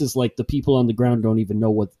cases, like, the people on the ground don't even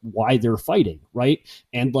know why they're fighting, right?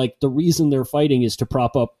 And, like, the reason they're fighting is to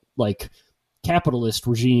prop up, like, capitalist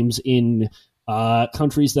regimes in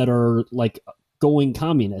countries that are, like, going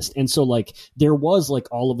communist. And so, like, there was,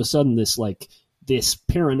 like, all of a sudden this, like, this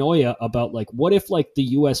paranoia about, like, what if, like, the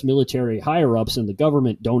U.S. military higher ups and the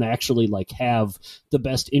government don't actually, like, have the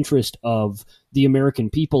best interest of the American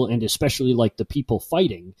people, and especially, like, the people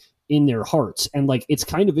fighting, in their hearts. And, like, it's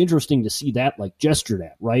kind of interesting to see that, like, gestured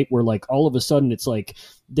at, right? Where, like, all of a sudden it's like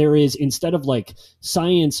there is, instead of, like,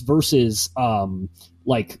 science versus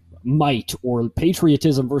like might or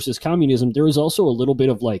patriotism versus communism, there is also a little bit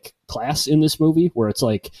of like class in this movie where it's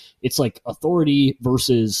like authority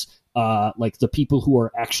versus like the people who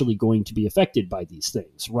are actually going to be affected by these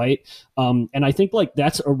things, right? And I think like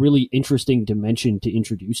that's a really interesting dimension to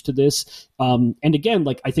introduce to this. And again,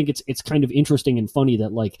 like I think it's kind of interesting and funny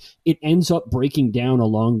that like it ends up breaking down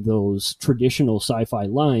along those traditional sci-fi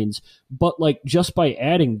lines, but like just by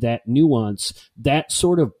adding that nuance, that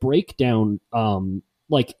sort of breakdown,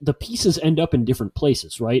 like the pieces end up in different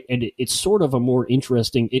places, right? And it's sort of a more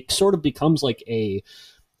interesting, it sort of becomes like a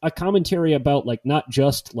commentary about like not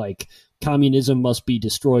just like communism must be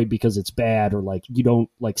destroyed because it's bad, or like you don't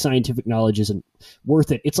like scientific knowledge isn't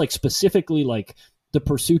worth it. It's like specifically like the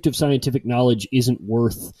pursuit of scientific knowledge isn't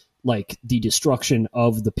worth like the destruction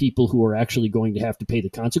of the people who are actually going to have to pay the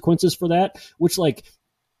consequences for that, which like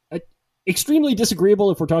extremely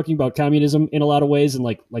disagreeable if we're talking about communism in a lot of ways, and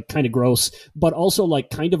like kind of gross, but also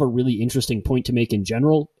like kind of a really interesting point to make in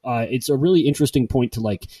general. It's a really interesting point to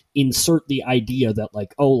like insert the idea that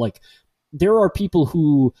like, oh, like there are people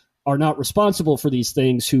who are not responsible for these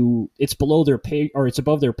things, who it's below their pay or it's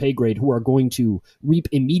above their pay grade, who are going to reap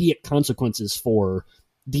immediate consequences for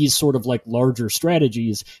these sort of like larger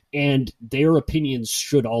strategies, and their opinions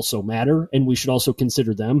should also matter, and we should also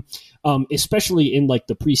consider them, especially in like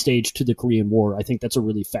the pre-stage to the Korean War. I think that's a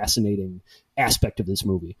really fascinating aspect of this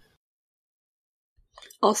movie.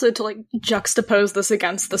 Also, to like juxtapose this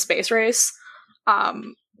against the space race,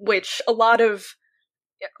 which a lot of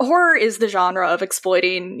horror is the genre of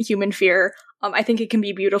exploiting human fear. I think it can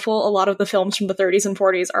be beautiful. A lot of the films from the 30s and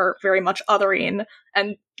 40s are very much othering.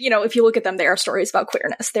 And, you know, if you look at them, they are stories about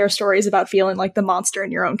queerness. They are stories about feeling like the monster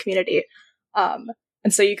in your own community. And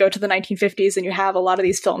so you go to the 1950s and you have a lot of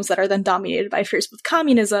these films that are then dominated by fears with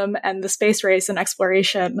communism and the space race and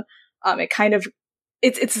exploration.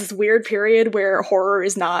 It's this weird period where horror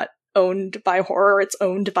is not owned by horror. It's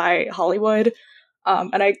owned by Hollywood.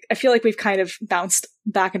 And I feel like we've kind of bounced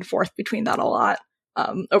back and forth between that a lot.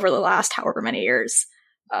 Over the last however many years.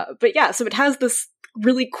 But yeah, so it has this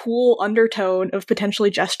really cool undertone of potentially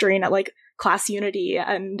gesturing at like class unity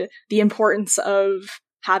and the importance of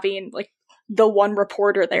having like the one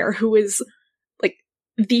reporter there who is like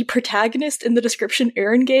the protagonist in the description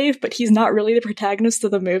Aaron gave, but he's not really the protagonist of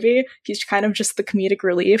the movie. He's kind of just the comedic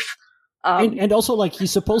relief. And also, like,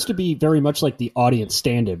 he's supposed to be very much like the audience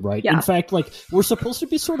stand-in, right? Yeah. In fact, like, we're supposed to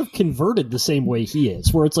be sort of converted the same way he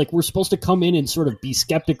is, where it's like we're supposed to come in and sort of be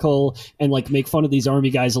skeptical and, like, make fun of these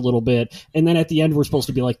army guys a little bit. And then at the end, we're supposed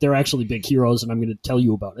to be like, they're actually big heroes, and I'm going to tell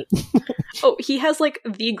you about it. Oh, he has, like,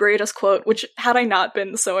 the greatest quote, which, had I not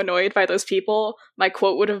been so annoyed by those people, my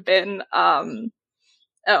quote would have been,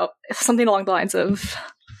 something along the lines of,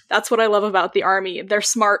 "That's what I love about the army. They're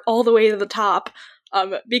smart all the way to the top."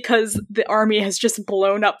 Because the army has just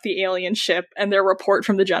blown up the alien ship, and their report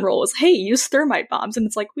from the general was, "Hey, use thermite bombs." And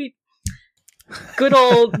it's like, good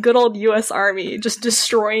old U.S. Army just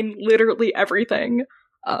destroying literally everything.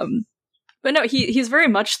 But no, he's very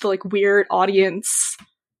much the like weird audience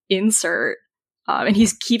insert, and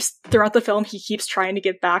throughout the film he keeps trying to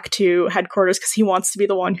get back to headquarters because he wants to be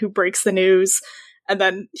the one who breaks the news, and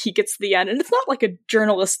then he gets to the end, and it's not like a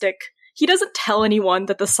journalistic. He doesn't tell anyone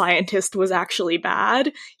that the scientist was actually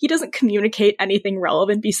bad. He doesn't communicate anything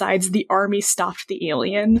relevant besides the army stopped the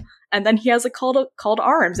alien. And then he has a call to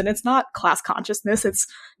arms. And it's not class consciousness. It's,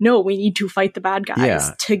 no, we need to fight the bad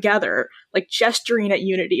guys together. Like gesturing at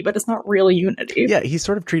unity, but it's not really unity. Yeah, he's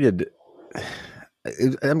sort of treated...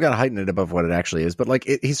 I'm gonna heighten it above what it actually is, but like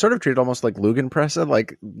he's sort of treated almost like Lugenpresse,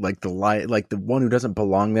 like the one who doesn't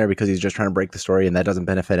belong there because he's just trying to break the story and that doesn't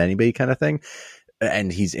benefit anybody kind of thing.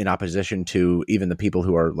 And he's in opposition to even the people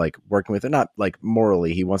who are like working with it. Not like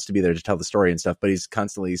morally, he wants to be there to tell the story and stuff, but he's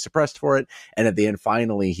constantly suppressed for it. And at the end,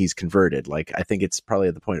 finally, he's converted. Like, I think it's probably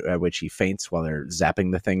at the point at which he faints while they're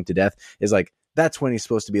zapping the thing to death is like, that's when he's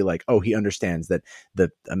supposed to be like, oh, he understands that the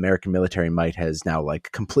American military might has now like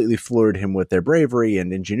completely floored him with their bravery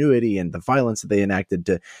and ingenuity and the violence that they enacted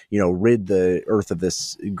to, rid the earth of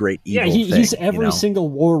this great evil thing. He's every single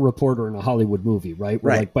war reporter in a Hollywood movie, right?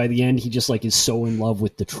 Where like by the end, he just like is so in love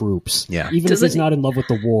with the troops. Yeah. Even if he's not in love with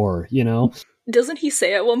the war, Doesn't he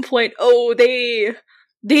say at one point, oh, they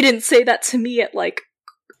didn't say that to me at like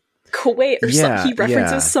Kuwait or something. He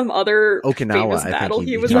references some other Okinawa, famous battle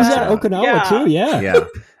he was at Okinawa too. Yeah.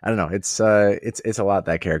 I don't know. It's a lot,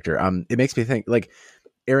 that character. It makes me think, like,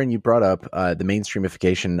 Aaron, you brought up the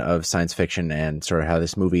mainstreamification of science fiction and sort of how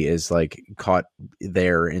this movie is like caught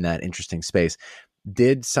there in that interesting space.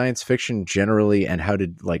 Did science fiction generally, and how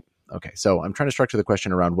did like Okay, so I'm trying to structure the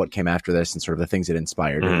question around what came after this and sort of the things it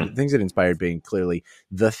inspired. Mm-hmm. The things it inspired being clearly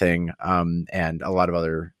The Thing, and a lot of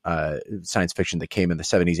other science fiction that came in the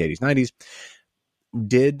 70s, 80s, 90s.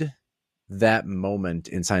 Did that moment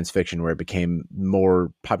in science fiction where it became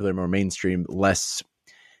more popular, more mainstream, less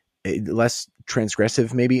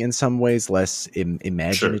transgressive, maybe in some ways, less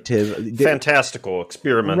imaginative, fantastical,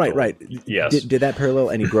 experimental. Right. Yes. Did that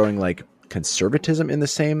parallel any growing like conservatism in the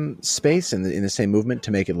same space and in the same movement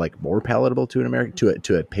to make it like more palatable to an American,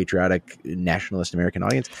 to a patriotic nationalist American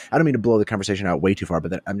audience? I don't mean to blow the conversation out way too far,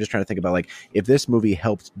 but I'm just trying to think about like if this movie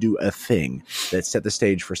helped do a thing that set the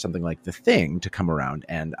stage for something like The Thing to come around,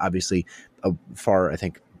 and obviously a far, I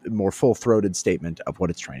think, more full-throated statement of what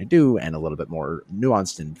it's trying to do and a little bit more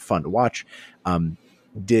nuanced and fun to watch.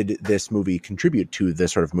 Did this movie contribute to the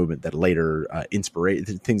sort of movement that later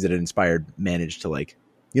things that it inspired managed to, like,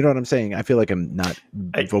 you know what I'm saying? I feel like I'm not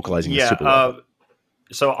vocalizing this super well.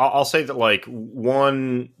 So I'll say that like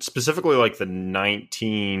one specifically like the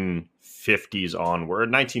 1950s onward,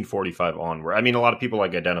 1945 onward. I mean, a lot of people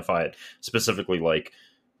like identify it specifically like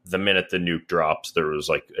the minute the nuke drops, there was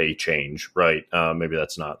like a change, right? Maybe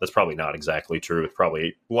that's probably not exactly true. It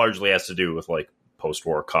probably largely has to do with like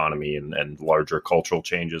post-war economy and larger cultural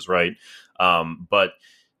changes, right? But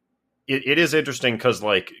it is interesting because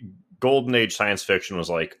like golden age science fiction was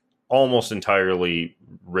like almost entirely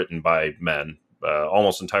written by men,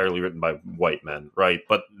 almost entirely written by white men, right?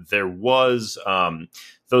 But there was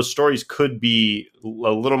those stories could be a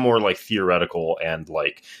little more like theoretical and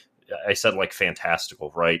like I said, like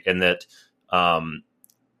fantastical, right? And that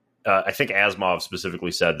I think Asimov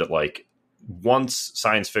specifically said that like once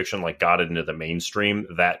science fiction like got into the mainstream,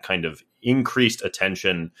 that kind of increased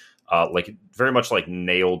attention, like very much like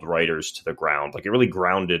nailed writers to the ground. Like it really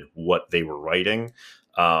grounded what they were writing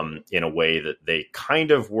in a way that they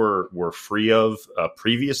kind of were free of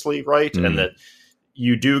previously, right? And that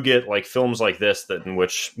you do get like films like this that in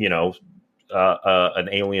which, you know, an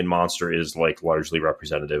alien monster is like largely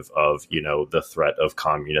representative of, you know, the threat of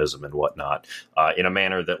communism and whatnot, in a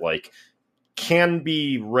manner that like can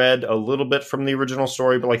be read a little bit from the original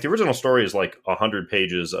story, but like the original story is like 100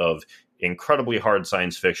 pages of incredibly hard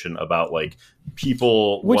science fiction about like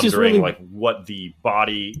people wondering really like what the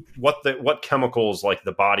body, what chemicals like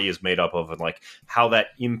the body is made up of, and like how that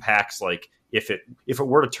impacts like if it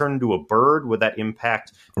were to turn into a bird, would that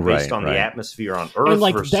impact based on the atmosphere on Earth? And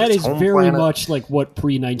like versus that is very planet? Much like what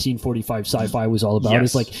pre-1945 sci-fi was all about.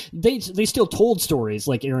 Yes. It's like they still told stories,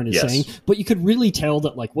 like Aaron is saying, but you could really tell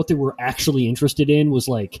that like what they were actually interested in was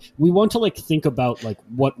like we want to like think about like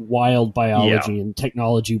what wild biology and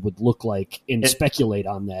technology would look like and speculate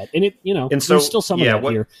on that. And it, you know, and so, there's still some of that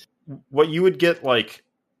here. What you would get like,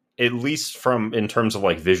 at least from in terms of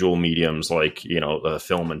like visual mediums, like, you know,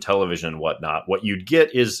 film and television and whatnot, what you'd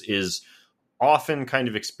get is often kind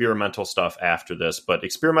of experimental stuff after this, but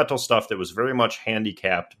experimental stuff that was very much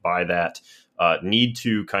handicapped by that need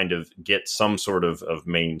to kind of get some sort of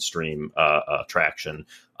mainstream traction.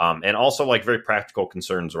 And also like very practical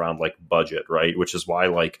concerns around like budget, right? Which is why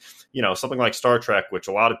like, you know, something like Star Trek, which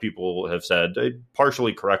a lot of people have said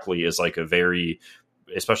partially correctly is like a very,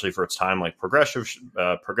 especially for its time, like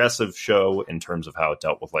progressive show in terms of how it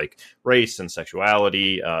dealt with like race and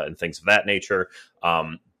sexuality and things of that nature.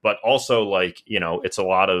 But also like, you know, it's a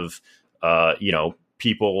lot of, you know,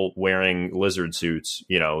 people wearing lizard suits,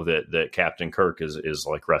 you know, that Captain Kirk is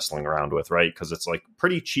like wrestling around with, right? Because it's like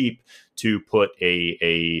pretty cheap to put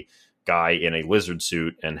a guy in a lizard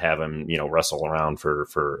suit and have him, you know, wrestle around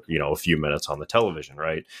for, you know, a few minutes on the television,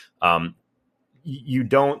 right? You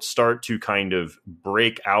don't start to kind of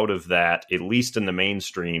break out of that, at least in the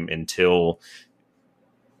mainstream, until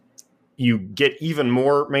you get even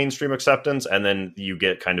more mainstream acceptance, and then you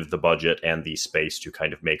get kind of the budget and the space to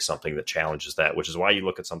kind of make something that challenges that, which is why you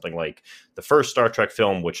look at something like the first Star Trek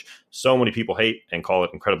film, which so many people hate and call it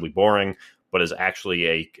incredibly boring, but is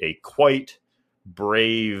actually a quite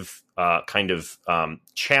brave kind of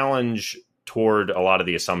challenge toward a lot of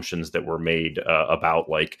the assumptions that were made about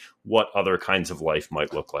like what other kinds of life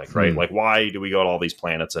might look like, right? Like, why do we go to all these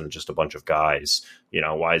planets and just a bunch of guys? You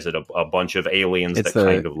know, why is it a bunch of aliens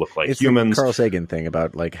kind of look like humans? The Carl Sagan thing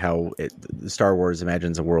about like how Star Wars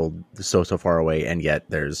imagines a world so far away, and yet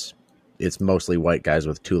it's mostly white guys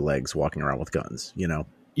with two legs walking around with guns, you know?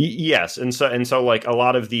 Yes, and so like a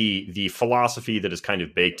lot of the philosophy that is kind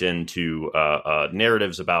of baked into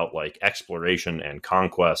narratives about like exploration and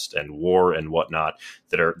conquest and war and whatnot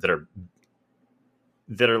that are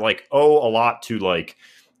like a lot to like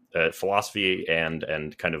philosophy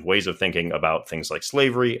and kind of ways of thinking about things like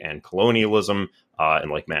slavery and colonialism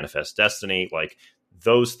and like Manifest Destiny. Like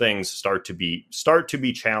those things start to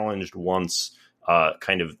be challenged once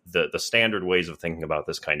kind of the standard ways of thinking about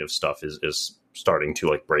this kind of stuff is starting to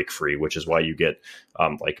like break free, which is why you get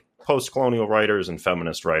like post-colonial writers and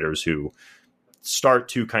feminist writers who start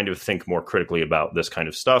to kind of think more critically about this kind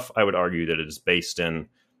of stuff. I would argue that it is based in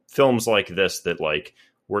films like this that like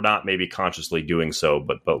we're not maybe consciously doing so,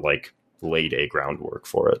 but like laid a groundwork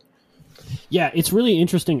for it. Yeah, it's really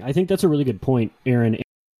interesting. I think that's a really good point, Aaron.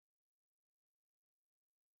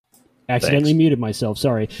 Accidentally muted myself.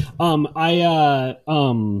 Sorry. I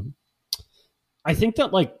think that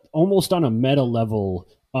like almost on a meta level,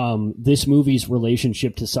 this movie's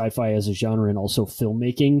relationship to sci-fi as a genre and also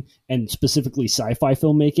filmmaking, and specifically sci-fi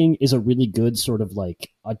filmmaking, is a really good sort of like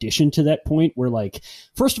addition to that point where like,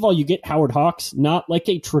 first of all, you get Howard Hawks, not like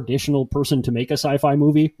a traditional person to make a sci-fi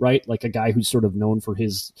movie, right? Like a guy who's sort of known for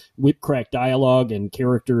his whip crack dialogue and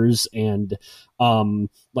characters and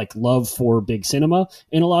like love for big cinema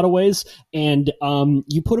in a lot of ways. And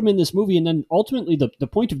you put him in this movie, and then ultimately the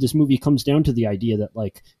point of this movie comes down to the idea that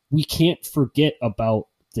like we can't forget about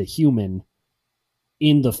the human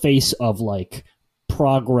in the face of like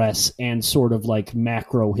progress and sort of like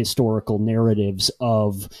macro historical narratives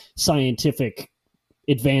of scientific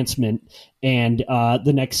advancement and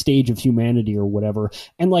the next stage of humanity or whatever.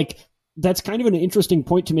 And like that's kind of an interesting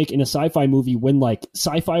point to make in a sci-fi movie when like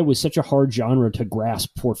sci-fi was such a hard genre to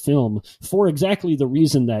grasp for film for exactly the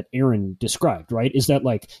reason that Aaron described, right? Is that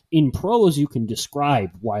like in prose you can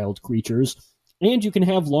describe wild creatures and you can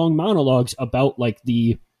have long monologues about like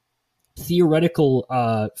the theoretical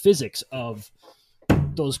physics of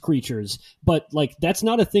those creatures, but like that's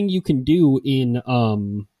not a thing you can do in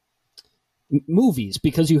movies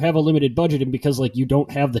because you have a limited budget and because like you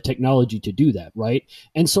don't have the technology to do that, right?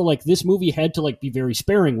 And so like this movie had to like be very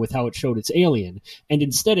sparing with how it showed its alien, and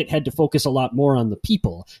instead it had to focus a lot more on the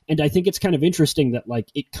people. And I think it's kind of interesting that like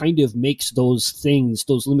it kind of makes those things,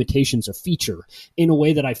 those limitations, a feature in a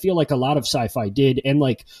way that I feel like a lot of sci-fi did, and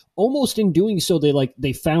like almost in doing so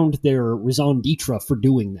they found their raison d'etre for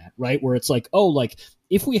doing that, right? Where it's like, oh, like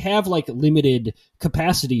if we have like limited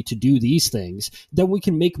capacity to do these things, then we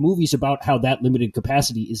can make movies about how that limited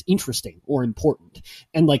capacity is interesting or important.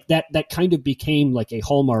 And like that kind of became like a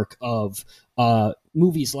hallmark of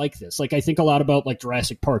movies like this. Like I think a lot about like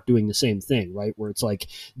Jurassic Park doing the same thing, right? Where it's like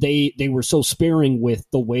they were so sparing with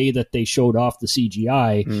the way that they showed off the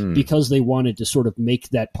CGI because they wanted to sort of make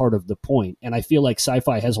that part of the point. And I feel like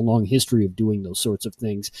sci-fi has a long history of doing those sorts of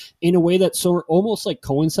things in a way that sort almost like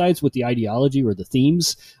coincides with the ideology or the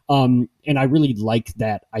themes. And I really like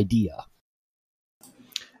that idea.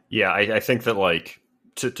 Yeah, I think that like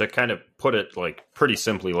to kind of put it like pretty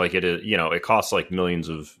simply, like it is, you know, it costs like millions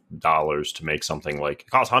of dollars to make something like,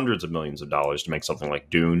 it costs hundreds of millions of dollars to make something like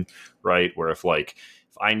Dune, right? Where if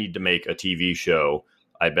I need to make a TV show,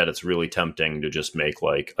 I bet it's really tempting to just make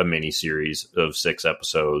like a mini series of 6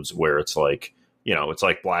 episodes where it's like, you know, it's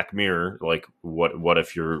like Black Mirror. Like what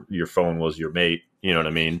if your phone was your mate? You know what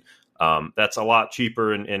I mean? That's a lot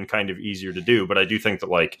cheaper and kind of easier to do. But I do think that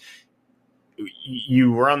like,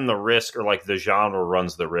 you run the risk, or like the genre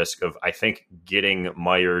runs the risk of, I think, getting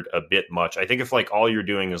mired a bit much. I think if like all you're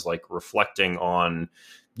doing is like reflecting on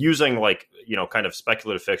using like, you know, kind of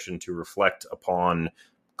speculative fiction to reflect upon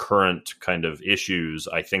current kind of issues,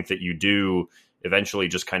 I think that you do eventually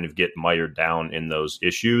just kind of get mired down in those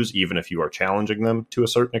issues, even if you are challenging them to a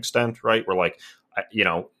certain extent, right? Where like, you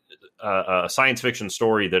know, a science fiction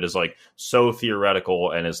story that is like so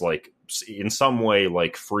theoretical and is like in some way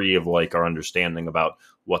like free of like our understanding about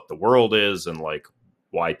what the world is and like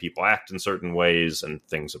why people act in certain ways and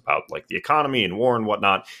things about like the economy and war and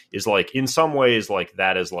whatnot, is like in some ways like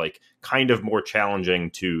that is like kind of more challenging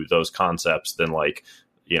to those concepts than like,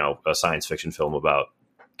 you know, a science fiction film about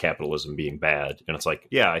capitalism being bad. And it's like,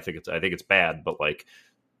 yeah, I think it's bad, but like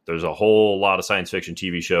there's a whole lot of science fiction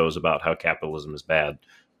TV shows about how capitalism is bad.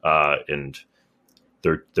 And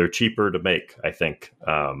they're cheaper to make, I think,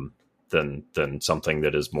 than something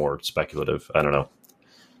that is more speculative. I don't know.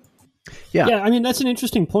 Yeah, I mean that's an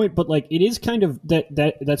interesting point, but like it is kind of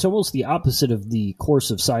that's almost the opposite of the course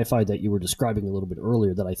of sci-fi that you were describing a little bit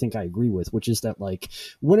earlier. That I think I agree with, which is that like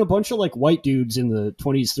when a bunch of like white dudes in the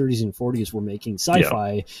 20s, 30s, and 40s were making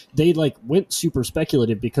sci-fi, they like went super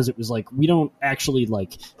speculative because it was like we don't actually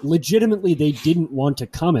like legitimately they didn't want to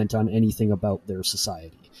comment on anything about their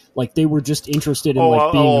society. Like they were just interested in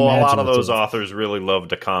like being imaginative. A lot of those authors really love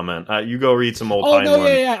to comment. You go read some old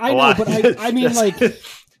Heinlein. I know, but I mean like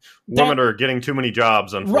women are getting too many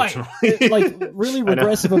jobs, unfortunately. Right. Like really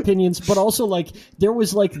regressive opinions, but also like there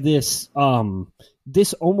was like this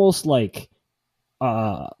this almost like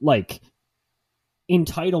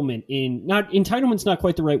entitlement entitlement's not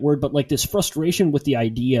quite the right word, but like this frustration with the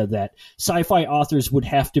idea that sci-fi authors would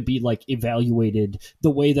have to be like evaluated the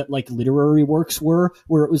way that like literary works were,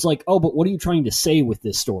 where it was like, oh, but what are you trying to say with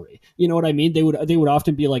this story? You know what I mean? They would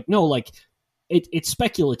often be like, no, like it's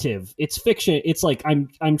speculative, it's fiction, it's like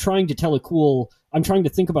I'm trying to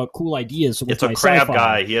think about cool ideas with it's a my crab sci-fi.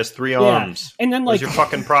 guy, he has 3 arms, and then like what's your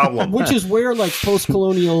fucking problem? Which is where like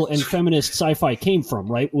post-colonial and feminist sci-fi came from,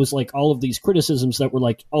 right? Was like all of these criticisms that were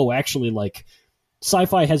like, oh, actually, like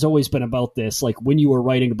sci-fi has always been about this. Like when you were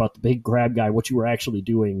writing about the big crab guy, what you were actually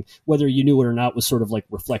doing, whether you knew it or not, was sort of like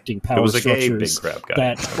reflecting power it was a structures gay big crab guy.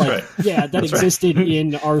 that, like, right. yeah, that existed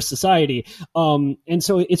in our society. And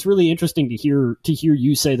so it's really interesting to hear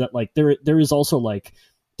you say that like there is also like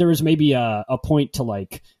there is maybe a point to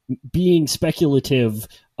like being speculative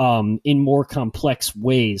in more complex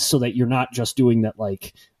ways, so that you're not just doing that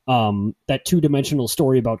like that 2-dimensional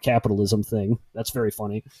story about capitalism thing. That's very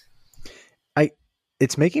funny.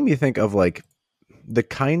 It's making me think of like the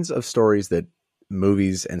kinds of stories that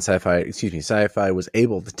movies and sci-fi was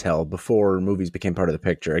able to tell before movies became part of the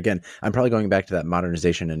picture. Again, I'm probably going back to that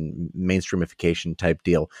modernization and mainstreamification type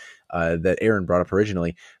deal that Aaron brought up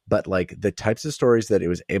originally, but like the types of stories that it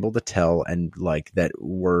was able to tell and like that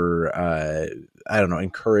were, I don't know,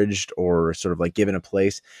 encouraged or sort of like given a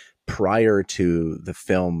place prior to the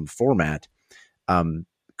film format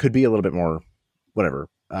could be a little bit more, whatever,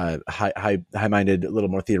 high-minded, a little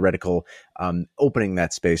more theoretical, opening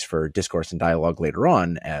that space for discourse and dialogue later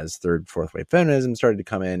on as third, fourth wave feminism started to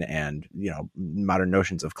come in, and modern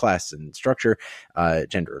notions of class and structure,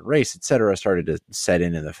 gender and race, etc., started to set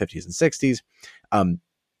in the 50s and 60s,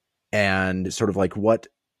 and sort of like what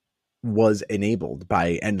was enabled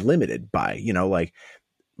by and limited by, like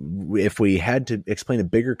if we had to explain a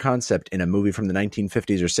bigger concept in a movie from the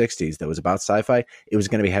 1950s or 60s that was about sci-fi, it was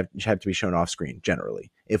going to have to be shown off screen generally.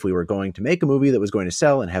 If we were going to make a movie that was going to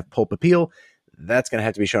sell and have pulp appeal, that's going to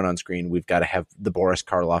have to be shown on screen. We've got to have the Boris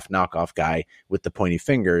Karloff knockoff guy with the pointy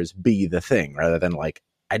fingers be the thing, rather than like,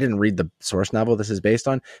 I didn't read the source novel this is based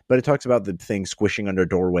on, but it talks about the thing squishing under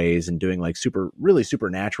doorways and doing like really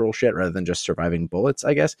supernatural shit rather than just surviving bullets,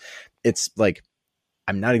 I guess. It's like,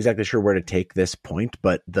 I'm not exactly sure where to take this point,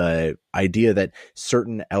 but the idea that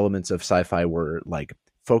certain elements of sci-fi were like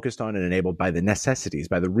focused on and enabled by the necessities,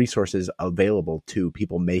 by the resources available to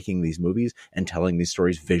people making these movies and telling these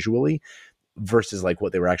stories visually, versus like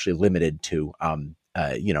what they were actually limited to, and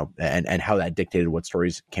how that dictated what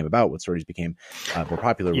stories came about, what stories became more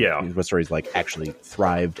popular, what stories like actually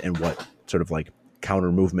thrived, and what sort of like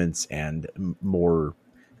counter movements and more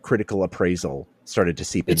critical appraisal started to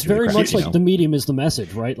seep it's into very much like the medium is the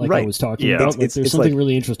message, right? Like I was talking about. There's something like,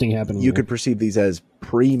 really interesting happening. You could perceive these as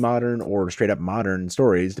pre-modern or straight up modern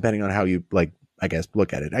stories, depending on how you like, I guess,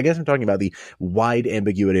 look at it. I guess I'm talking about the wide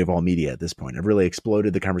ambiguity of all media at this point. I've really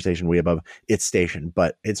exploded the conversation way above its station,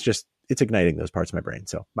 but it's igniting those parts of my brain.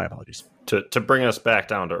 So my apologies. To bring us back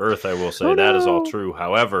down to earth, I will say that is all true.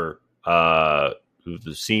 However,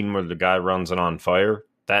 the scene where the guy runs it on fire,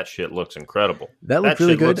 that shit looks incredible. That looked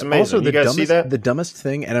really good. Also, the dumbest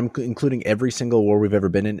thing, and I'm including every single war we've ever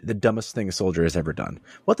been in, the dumbest thing a soldier has ever done.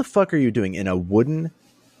 What the fuck are you doing in a wooden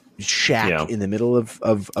shack in the middle of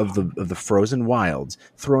the frozen wilds,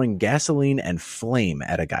 throwing gasoline and flame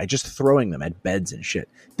at a guy, just throwing them at beds and shit?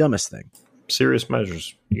 Dumbest thing. Serious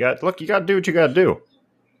measures. You got to do what you got to do.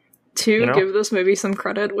 To give this movie some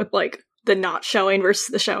credit with like the not showing versus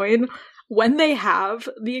the showing. When they have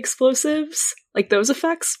the explosives, like those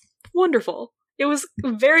effects, wonderful. It was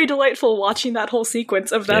very delightful watching that whole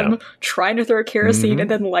sequence of them trying to throw kerosene and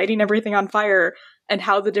then lighting everything on fire, and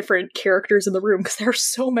how the different characters in the room, because there are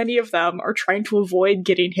so many of them, are trying to avoid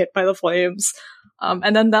getting hit by the flames.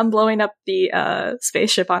 And then them blowing up the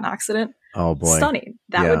spaceship on accident. Oh boy. Stunning.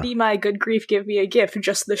 That would be my good grief, give me a gift.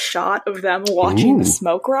 Just the shot of them watching the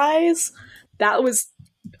smoke rise. That was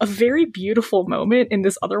a very beautiful moment in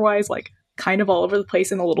this otherwise like kind of all over the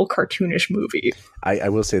place in a little cartoonish movie. I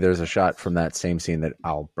will say there's a shot from that same scene that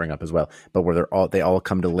I'll bring up as well, but where they all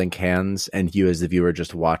come to link hands, and you as the viewer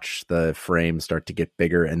just watch the frame start to get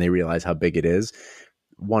bigger, and they realize how big it is.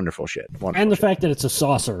 Wonderful shit. And the fact that it's a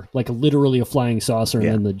saucer, like literally a flying saucer, and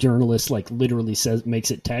then the journalist like literally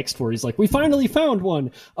makes it text where he's like, "We finally found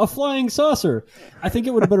one, a flying saucer." I think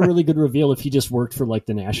it would have been a really good reveal if he just worked for like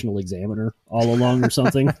the National Examiner all along or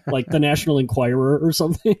something, like the National Enquirer or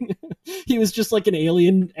something. He was just like an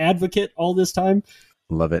alien advocate all this time.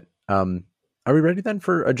 Love it. Are we ready then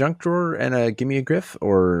for a junk drawer and a gimme a griff,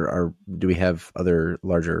 or do we have other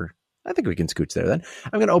larger I think we can scooch there then.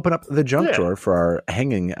 I'm going to open up the junk drawer for our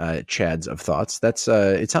hanging chads of thoughts. That's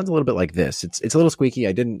it sounds a little bit like this. It's a little squeaky.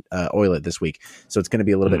 I didn't oil it this week, so it's going to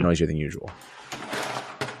be a little bit noisier than usual.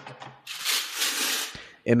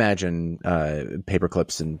 Imagine paper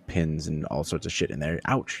clips and pins and all sorts of shit in there.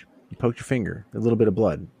 Ouch. You poked your finger. A little bit of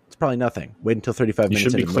blood. It's probably nothing. Wait until 35 minutes. You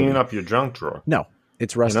should be cleaning up your junk drawer. No.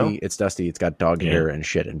 It's rusty, it's dusty, it's got dog hair and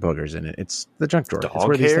shit and boogers in it. It's the junk drawer. Dog it's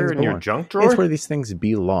where these hair things in belong. your junk drawer? It's where these things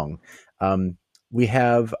belong. We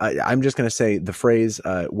have, I'm just going to say the phrase,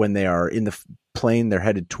 when they are in the plane, they're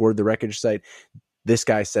headed toward the wreckage site. This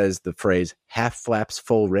guy says the phrase, half flaps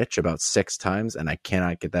full rich, about 6 times, and I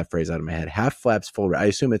cannot get that phrase out of my head. Half flaps full rich. I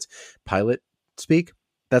assume it's pilot speak.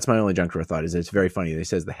 That's my only junk drawer thought, is it's very funny. He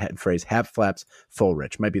says the phrase, half flaps full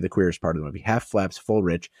rich. Might be the queerest part of the movie. Half flaps full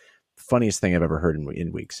rich. Funniest thing I've ever heard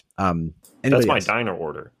in weeks. That's my diner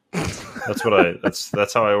order. That's what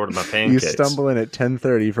that's how I order my pancakes. You stumble in at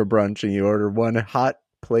 10:30 for brunch and you order one hot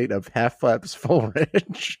plate of half flaps full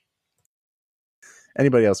rich.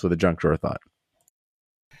 Anybody else with a junk drawer thought?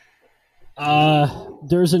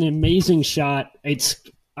 There's an amazing shot.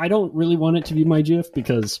 I don't really want it to be my GIF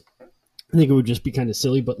because I think it would just be kind of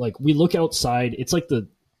silly, but like we look outside, it's like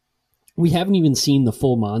we haven't even seen the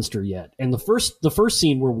full monster yet. And the first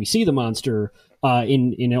scene where we see the monster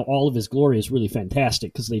in all of his glory is really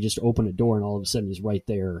fantastic because they just open a door and all of a sudden he's right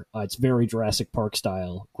there. It's very Jurassic Park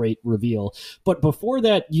style. Great reveal. But before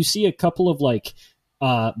that, you see a couple of like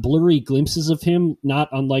blurry glimpses of him, not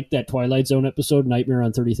unlike that Twilight Zone episode, Nightmare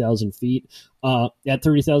on 30,000 Feet. At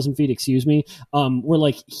 30,000 feet, excuse me, where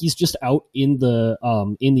like he's just out in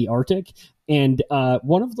the Arctic. And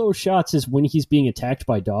one of those shots is when he's being attacked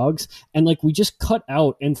by dogs. And like we just cut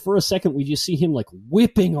out. And for a second, we just see him like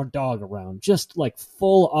whipping our dog around, just like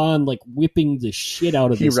full on, like whipping the shit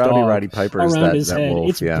out of this dog Roddy Piper's around his head. Wolf,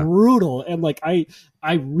 it's brutal. And like I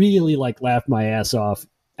really like laughed my ass off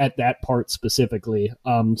at that part specifically.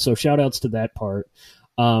 So shout outs to that part.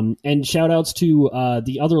 And shout outs to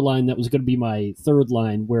the other line that was going to be my third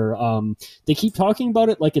line where they keep talking about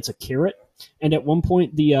it like it's a carrot. And at one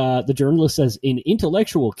point, the journalist says, "In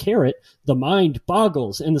intellectual carrot, the mind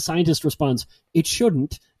boggles." And the scientist responds, "It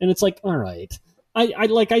shouldn't." And it's like, all right.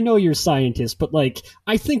 I know you're a scientist, but like,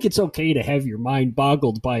 I think it's okay to have your mind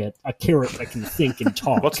boggled by a carrot that can think and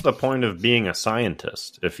talk. What's the point of being a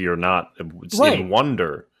scientist if you're not in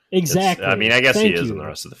wonder? Exactly. I mean, I guess Thank he is you. in the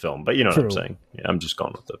rest of the film, but you know what I'm saying. Yeah, I'm just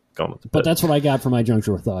going with the But bit. that's what I got for my junk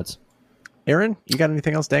drawer thoughts. Aaron, you got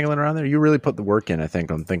anything else dangling around there? You really put the work in, I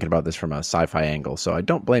think, on thinking about this from a sci-fi angle. So I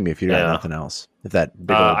don't blame you if you got nothing else. If that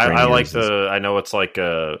big old I like I know it's like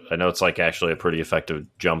actually a pretty effective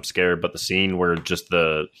jump scare, but the scene where just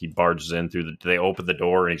he barges in they open the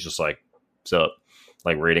door and he's just like, "What's up?"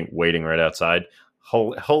 Like waiting right outside.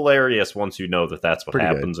 Hilarious once you know that's what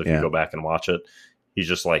happens if you go back and watch it. He's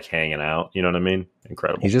just like hanging out. You know what I mean?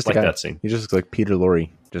 Incredible. He's just like like that scene. He just looks like Peter Lorre,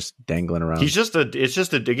 just dangling around. It's just a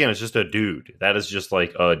dude. That is just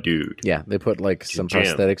like a dude. Yeah, they put like some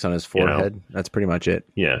prosthetics on his forehead. You know? That's pretty much it.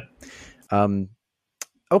 Yeah.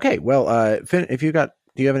 Okay. Well, Finn, do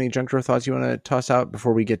you have any junk drawer thoughts you want to toss out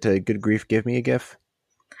before we get to Good Grief, Give Me a GIF?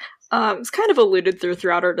 It's kind of alluded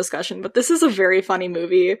throughout our discussion, but this is a very funny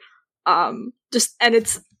movie.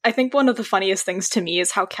 I think one of the funniest things to me is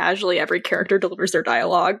how casually every character delivers their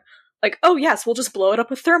dialogue. Like, "Oh yes, we'll just blow it up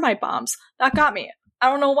with thermite bombs." That got me. I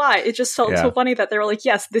don't know why. It just felt so funny that they were like,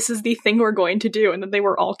 "Yes, this is the thing we're going to do," and then they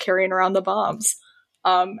were all carrying around the bombs.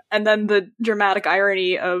 And then the dramatic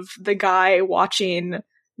irony of the guy watching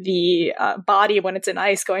the body when it's in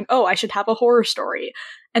ice going, "Oh, I should have a horror story,"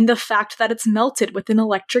 and the fact that it's melted with an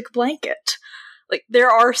electric blanket. Like,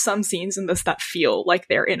 there are some scenes in this that feel like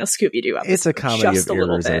they're in a Scooby-Doo episode. It's a comedy of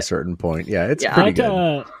errors at a certain point. Yeah, it's pretty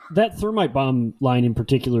good. That thermite bomb line in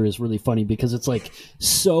particular is really funny because it's like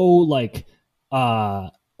so like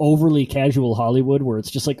overly casual Hollywood where it's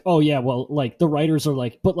just like, oh yeah, well, like the writers are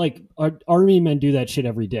like, but like army men do that shit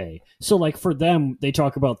every day. So like for them, they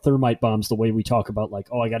talk about thermite bombs the way we talk about like,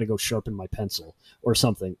 oh, I got to go sharpen my pencil or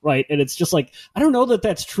something, right? And it's just like, I don't know that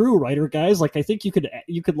that's true, writer guys. Like I think you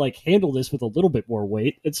could like handle this with a little bit more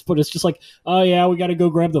weight. But it's just like, oh yeah, we got to go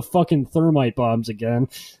grab the fucking thermite bombs again.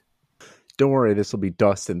 Don't worry, this will be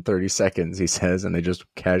dust in 30 seconds, he says, and they just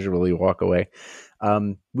casually walk away.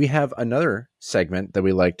 We have another segment that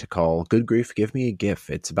we like to call Good Grief, Give Me a GIF.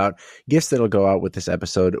 It's about gifts that'll go out with this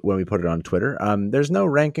episode when we put it on Twitter. There's no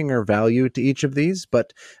ranking or value to each of these,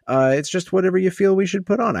 but it's just whatever you feel we should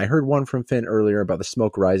put on. I heard one from Finn earlier about the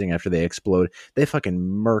smoke rising after they explode. They fucking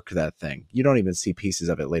murk that thing. You don't even see pieces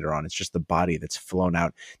of it later on. It's just the body that's flown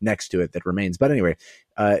out next to it that remains. But anyway,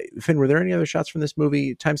 Finn, were there any other shots from this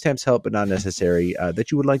movie, timestamps help but not necessary,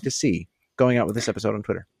 that you would like to see going out with this episode on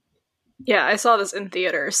Twitter? Yeah, I saw this in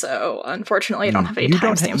theater, so unfortunately I don't have any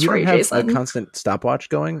timestamps for you, Jason. You don't have a constant stopwatch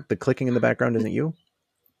going? The clicking in the background isn't you?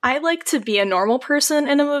 I like to be a normal person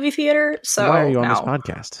in a movie theater, so why are you on this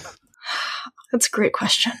podcast? That's a great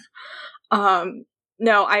question.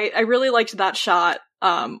 No, I really liked that shot,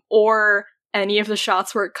 or any of the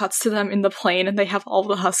shots where it cuts to them in the plane and they have all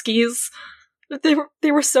the Huskies.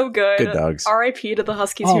 They were so good. Good dogs. R.I.P. to the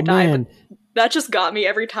Huskies who died. That just got me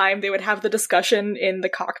every time they would have the discussion in the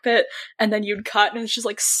cockpit, and then you'd cut, and it's just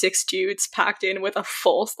like 6 dudes packed in with a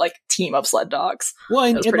full like team of sled dogs. Well,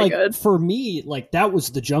 and like good. For me, like that was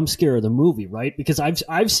the jump scare of the movie, right? Because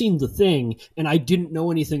I've seen The Thing, and I didn't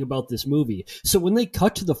know anything about this movie. So when they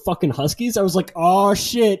cut to the fucking Huskies, I was like, oh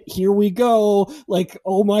shit, here we go! Like,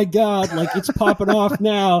 oh my god, like it's popping off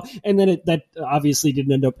now. And then that obviously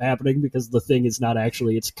didn't end up happening because The Thing is not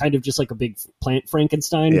actually. It's kind of just like a big plant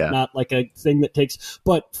Frankenstein, not like a thing that takes.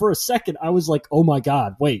 But for a second I was like, oh my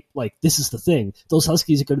god, wait, like this is The Thing, those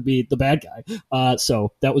Huskies are going to be the bad guy.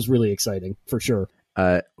 So that was really exciting for sure.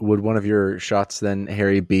 Would one of your shots then,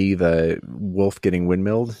 Harry, be the wolf getting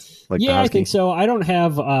windmilled? Like yeah, I think so. I don't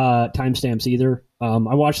have timestamps either.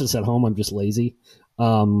 I watched this at home. I'm just lazy.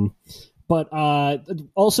 But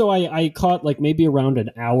also I caught like maybe around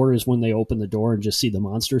an hour is when they open the door and just see the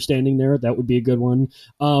monster standing there. That would be a good one.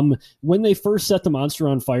 When they first set the monster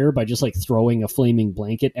on fire by just like throwing a flaming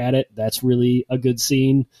blanket at it, that's really a good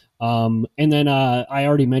scene. And then I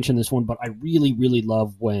already mentioned this one, but I really, really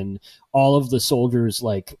love when all of the soldiers,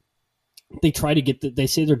 like, they try to get they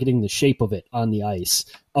say they're getting the shape of it on the ice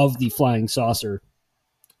of the flying saucer.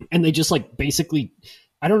 And they just like basically,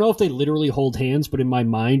 I don't know if they literally hold hands, but in my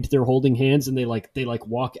mind they're holding hands, and they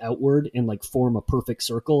walk outward and like form a perfect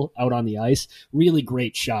circle out on the ice. Really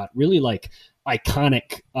great shot. Really like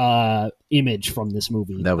iconic image from this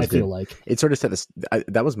movie. That was feel like it sort of set this.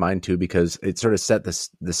 That was mine too, because it sort of set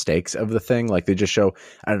the stakes of the thing. Like they just show,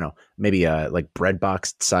 I don't know, maybe a like bread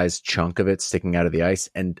box sized chunk of it sticking out of the ice,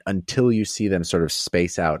 and until you see them sort of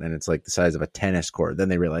space out and it's like the size of a tennis court, then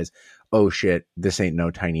they realize, oh shit, this ain't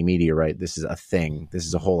no tiny meteorite. This is a thing. This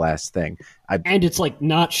is a whole ass thing. And it's like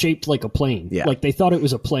not shaped like a plane. Yeah. Like they thought it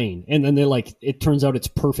was a plane, and then it turns out it's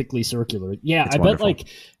perfectly circular. Yeah, it's I wonderful. bet like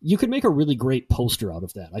you could make a really great poster out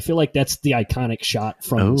of that. I feel like that's the iconic shot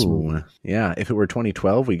from this movie. Yeah. If it were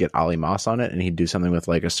 2012, we get Ollie Moss on it, and he'd do something with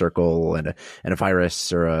like a circle and a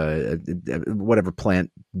virus or a whatever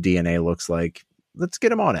plant DNA looks like. Let's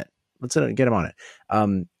get him on it. Let's get him on it.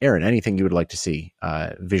 Aaron, anything you would like to see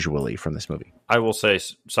visually from this movie? I will say,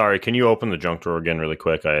 sorry, can you open the junk drawer again really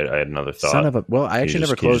quick? I had another thought. Son of a... Well, I actually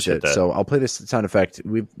never closed it, so I'll play this sound effect.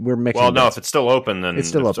 We're mixing... Well, no, if it's still open, then... It's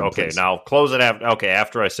still open, okay, please. now close it after... Okay,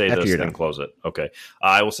 after I say after this, then close it. Okay.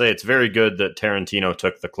 I will say it's very good that Tarantino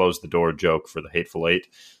took the close the door joke for the Hateful Eight.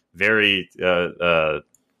 Very...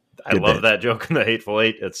 I love that joke in the Hateful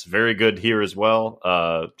Eight. It's very good here as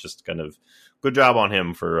well. Just kind of... Good job on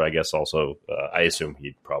him for, I guess, also, I assume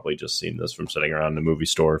he'd probably just seen this from sitting around the movie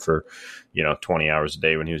store for, 20 hours a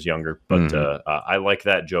day when he was younger. But I like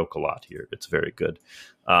that joke a lot here. It's very good.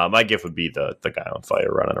 My gift would be the guy on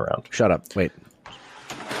fire running around. Shut up. Wait.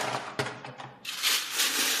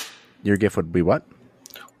 Your gift would be what?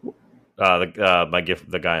 My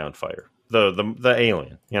gift, the guy on fire. The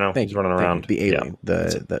alien, he's running around. The alien,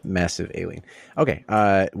 the massive alien. Okay.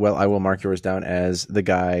 Well, I will mark yours down as the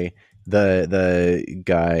guy... The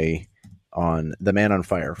guy on the Man on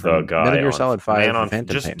Fire from Metal Gear Solid 5.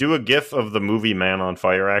 Just do a GIF of the movie Man on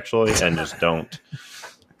Fire, actually, and just don't.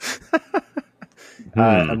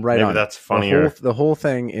 I'm right maybe on. That's funnier. The whole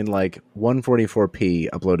thing in like 144p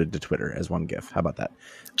uploaded to Twitter as one GIF. How about that?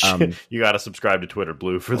 You got to subscribe to Twitter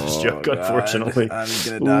Blue for this joke. God. Unfortunately, I'm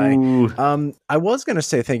gonna die. I was gonna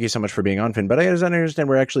say thank you so much for being on, Finn, but I understand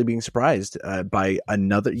we're actually being surprised by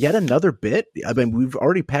yet another bit. I mean, we've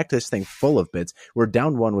already packed this thing full of bits. We're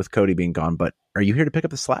down one with Cody being gone, but are you here to pick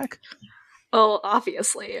up the slack? Well,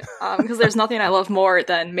 obviously, because there's nothing I love more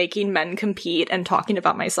than making men compete and talking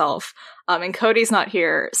about myself. And Cody's not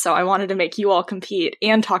here, so I wanted to make you all compete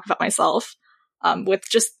and talk about myself. With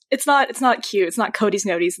just, it's not cute. It's not Cody's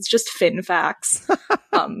noties. It's just Finn facts.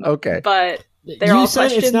 Okay. But You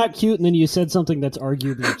said it's not cute, and then you said something that's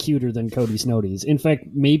arguably cuter than Cody Snowdy's. In fact,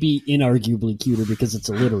 maybe inarguably cuter because it's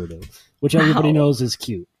alliterative, which everybody knows is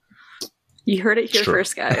cute. You heard it here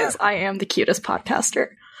first, guys. I am the cutest podcaster.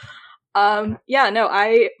 From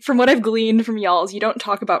what I've gleaned from y'all's, you don't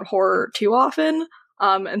talk about horror too often.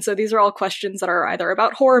 And so these are all questions that are either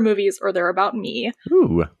about horror movies or they're about me.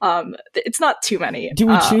 Ooh. It's not too many. Do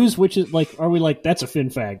we choose which is like, are we like, that's a Finn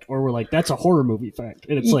fact? Or we're like, that's a horror movie fact?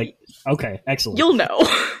 And it's like, okay, excellent. You'll know.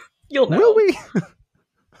 You'll know. Will we?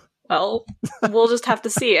 Well, we'll just have to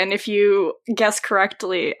see. And if you guess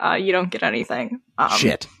correctly, you don't get anything.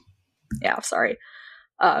 Shit. Yeah, sorry.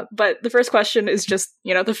 But the first question is just,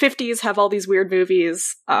 the 50s have all these weird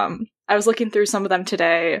movies. I was looking through some of them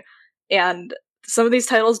today, and some of these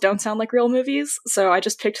titles don't sound like real movies, so I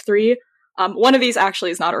just picked 3. One of these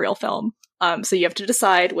actually is not a real film, so you have to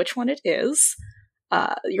decide which one it is.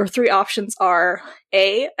 Your 3 options are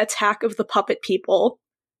A, Attack of the Puppet People,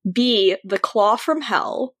 B, The Claw from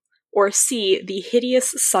Hell, or C, The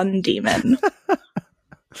Hideous Sun Demon.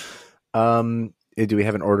 Do we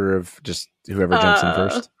have an order of just whoever jumps in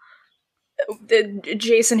first?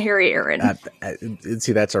 Jason, Harry, Aaron.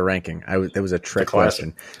 See, that's our ranking. That was a trick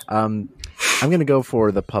question. I'm going to go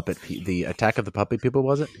for the Attack of the Puppet People,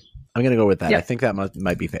 was it? I'm going to go with that. Yep. I think that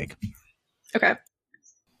might be fake. Okay.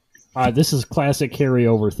 This is classic Harry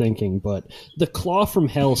overthinking, but The Claw from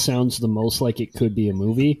Hell sounds the most like it could be a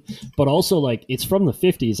movie, but also like it's from the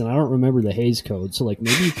 50s, and I don't remember the Hays Code, so like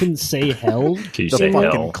maybe you couldn't say hell. Can you say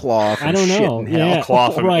hell? Claw from I don't know. Yeah.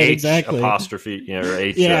 Claw from right, H exactly. apostrophe, or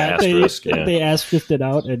H asterisk. They asterisked it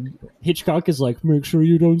out, and Hitchcock is like, make sure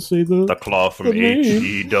you don't say the claw from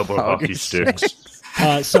H-E double hockey sticks.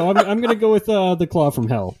 So I'm going to go with The Claw from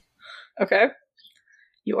Hell. Okay.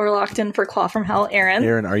 You are locked in for Claw from Hell, Aaron.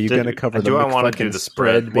 Aaron, are you going to cover the Do I want to do the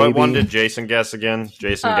spread? baby? What one did Jason guess again?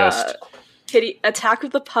 Jason guessed Attack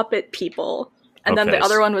of the Puppet People, and then the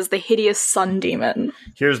other one was The Hideous Sun Demon.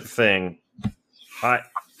 Here's the thing, I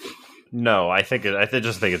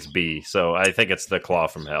just think it's B. So I think it's The Claw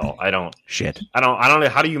from Hell. I don't know.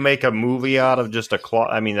 How do you make a movie out of just a claw?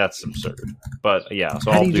 I mean, that's absurd. But yeah,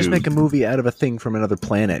 so how do you just make a movie out of a thing from another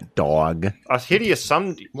planet, dog? A hideous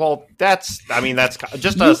sun. Well, that's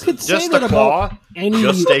just a claw. Just a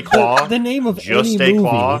claw. The name of just any a movie.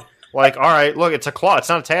 claw. Like, all right, look, it's a claw. It's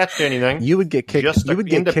not attached to anything. You would get kicked. You would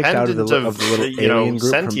get kicked out of the little alien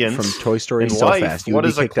group from Toy Story so fast. You would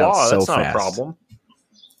be kicked out so fast. That's not a problem.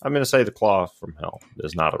 I'm going to say The Claw from Hell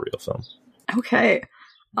is not a real film. Okay.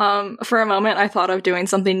 For a moment, I thought of doing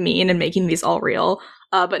something mean and making these all real.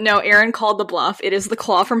 But no, Aaron called the bluff. It is The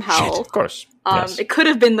Claw from Hell. Shit, of course. Yes. It could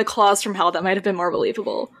have been The Claws from Hell. That might have been more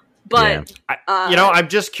believable. But, I'm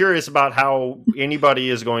just curious about how anybody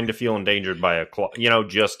is going to feel endangered by a claw.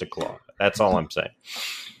 Just a claw. That's all I'm saying.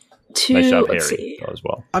 Nice job, Harry, as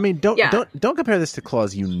well. I mean, don't compare this to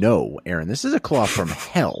claws. Aaron. This is a Claw from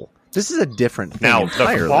Hell. This is a different thing now,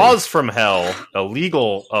 entirely. The Claws from Hell, a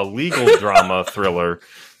legal drama thriller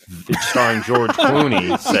starring George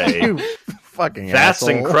Clooney, say, you fucking that's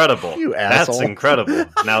asshole. incredible. You asshole. That's incredible.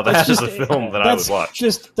 Now, that's just a film that I would watch.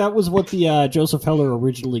 That was what the Joseph Heller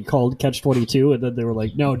originally called Catch-22, and then they were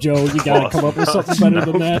like, no, Joe, you got to come up with something better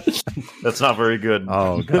than that. That's not very good.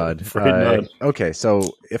 Oh, God. Okay,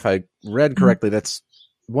 so if I read correctly, that's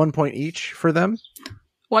 1 point each for them?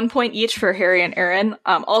 1 point each for Harry and Aaron.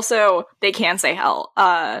 Also, they can say hell.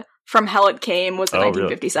 From Hell It Came was a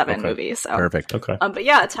 1957 movie. So. Perfect. Okay. But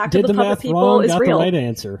yeah, Attack of the Puppet People is real. Got the right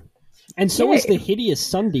answer. And so is The Hideous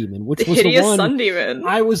Sun Demon, which was Hideous the one Sun Demon.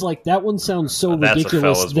 I was like, that one sounds so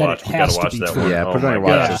ridiculous that it has to be true. Yeah, put it on your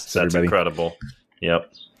watch list, that's incredible.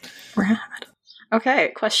 Yep. Rad.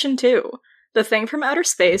 Okay, question 2. The Thing from Outer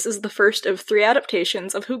Space is the first of 3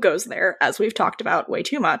 adaptations of Who Goes There, as we've talked about way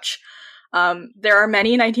too much. There are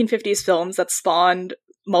many 1950s films that spawned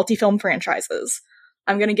multi-film franchises.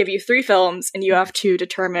 I'm going to give you 3 films, and you have to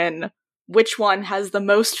determine which one has the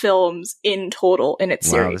most films in total in its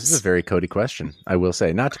series. Wow, this is a very Cody question, I will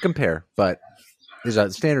say. Not to compare, but there's a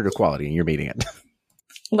standard of quality, and you're meeting it.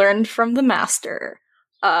 Learned from the master.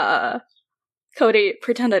 Cody,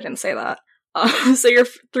 pretend I didn't say that. So your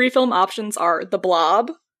 3 film options are The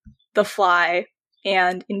Blob, The Fly,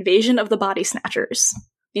 and Invasion of the Body Snatchers.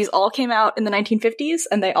 These all came out in the 1950s,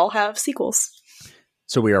 and they all have sequels.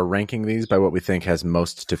 So we are ranking these by what we think has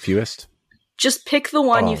most to fewest? Just pick the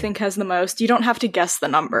one you think has the most. You don't have to guess the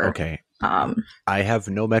number. Okay. I have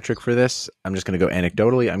no metric for this. I'm just going to go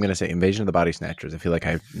anecdotally. I'm going to say Invasion of the Body Snatchers. I feel like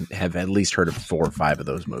I have at least heard of 4 or 5 of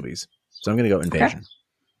those movies. So I'm going to go Invasion. Okay.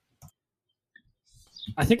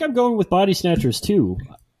 I think I'm going with Body Snatchers, too.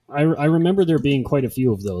 I remember there being quite a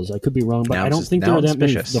few of those. I could be wrong, but I don't think there were that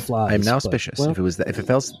many of the flies. I'm now suspicious. Well, if it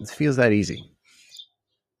feels that easy.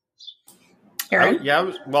 Aaron?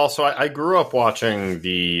 So I grew up watching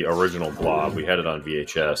the original Blob. We had it on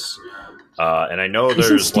VHS. And I know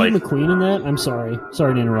there's Steve McQueen in that? I'm sorry to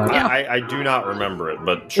interrupt. I do not remember it,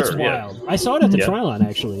 but sure. It's wild. Yeah. I saw it at the Trilon,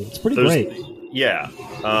 actually. It's pretty great. Yeah.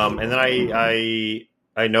 And then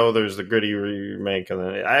I know there's the Gritty remake, and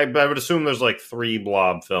then I would assume there's like 3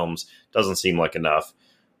 Blob films. Doesn't seem like enough.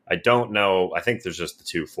 I don't know. I think there's just the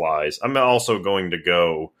 2 flies. I'm also going to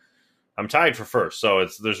go. I'm tied for first, so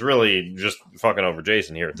there's really just fucking over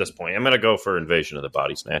Jason here at this point. I'm going to go for Invasion of the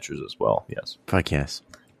Body Snatchers as well. Yes. Fuck yes.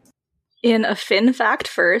 In a Finn fact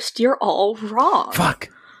first, you're all wrong. Fuck.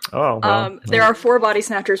 Oh. Well, there are 4 Body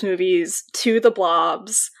Snatchers movies, 2 The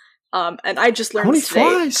Blobs. And I just learned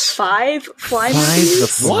today 5 Fly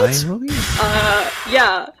movies. What?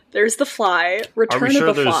 Yeah. There's The Fly, Return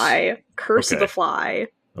of the Fly, Curse of the Fly,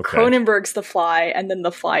 Cronenberg's The Fly, and then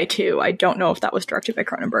The Fly 2. I don't know if that was directed by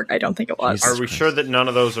Cronenberg. I don't think it was. Are we sure that none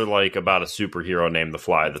of those are like about a superhero named The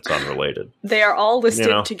Fly that's unrelated? They are all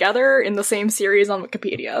listed together in the same series on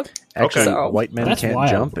Wikipedia. Actually, White Men Can't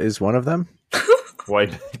Jump is one of them.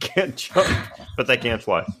 White Men can't jump, but they can't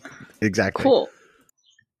fly. Exactly. Cool.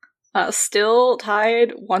 Still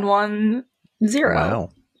tied 1-1-0. Wow.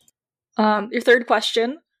 Your third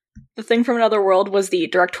question. The Thing from Another World was the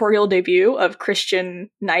directorial debut of Christian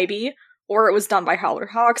Nyby, or it was done by Howard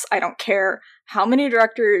Hawks. I don't care. How many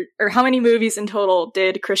movies in total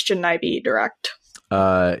did Christian Nyby direct?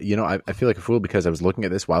 I feel like a fool because I was looking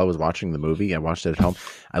at this while I was watching the movie. I watched it at home.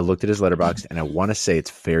 I looked at his letterbox, and I want to say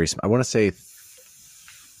it's very small. I want to say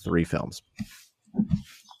 3 films.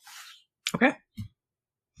 Okay.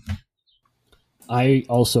 I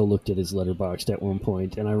also looked at his letterboxd at one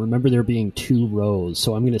point, and I remember there being 2 rows.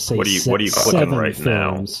 So I'm going to say what are you clicking right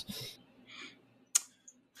films.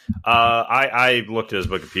 Now? I looked at his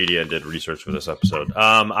Wikipedia and did research for this episode.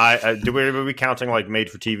 Were we counting like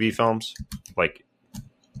made-for-TV films? Like,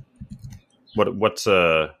 what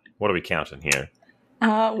are we counting here?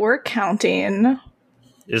 We're counting.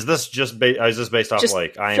 Is this based off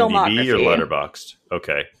like IMDb or Letterboxd?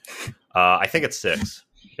 Okay. I think it's 6.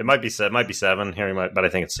 It might be 7. Harry might, but I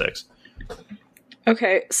think it's 6.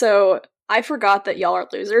 Okay, so I forgot that y'all are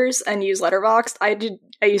losers and use Letterboxd.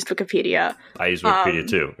 I used Wikipedia. I use Wikipedia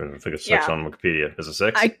too. I think it's 6 on Wikipedia. Is it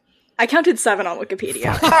 6? I counted 7 on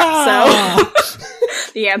Wikipedia.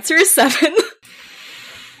 So the answer is 7.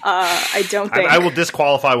 I don't think I will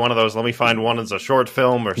disqualify one of those. Let me find one as a short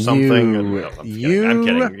film or something. I'm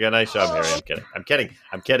kidding. Yeah, nice job, Harry.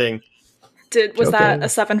 I'm kidding. Was that a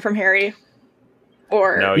 7 from Harry?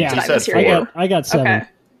 Or no, did I mishear you? I got 7. Okay.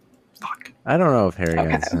 Fuck. I don't know if Harry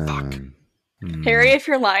has... Harry, if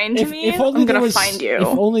you're lying to me, I'm going to find you. If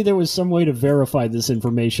only there was some way to verify this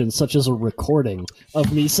information, such as a recording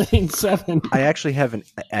of me saying 7. I actually have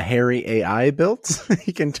a Harry AI built.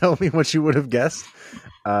 He can tell me what you would have guessed.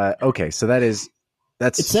 Okay, so that's...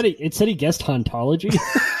 It said he guessed Hauntology.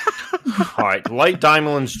 All right, Light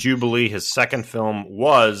Diamond's Jubilee, his second film,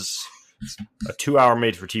 was a 2-hour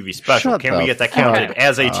made-for-TV special. Can we get that counted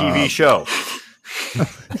as a TV show?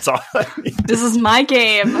 That's all I mean. This is my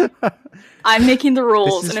game. I'm making the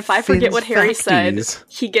rules, and if I forget what Harry said,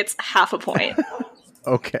 he gets half a point.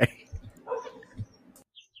 Okay.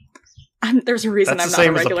 There's a reason I'm not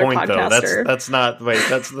a regular podcaster. That's not. Wait,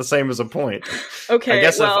 that's the same as a point. Okay, I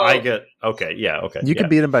guess if I get okay. You could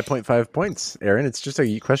beat him by 0.5 points, Aaron. It's just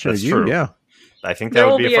a question of you. True. Yeah, I think that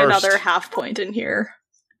would be a first. There will be another half point in here.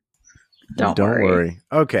 Don't worry.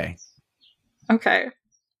 Okay.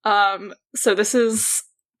 So this is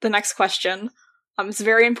the next question. It's a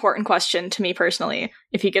very important question to me personally.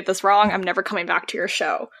 If you get this wrong, I'm never coming back to your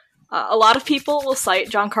show. A lot of people will cite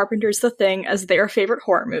John Carpenter's The Thing as their favorite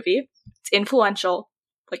horror movie. It's influential.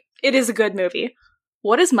 Like, it is a good movie.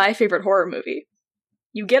 What is my favorite horror movie?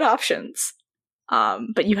 You get options,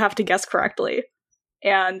 but you have to guess correctly.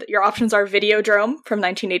 And your options are Videodrome from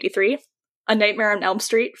 1983, A Nightmare on Elm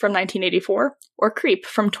Street from 1984, or Creep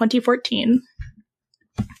from 2014.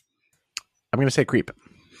 I'm going to say Creep.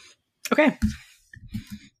 Okay.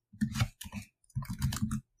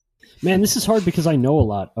 Man, this is hard because I know a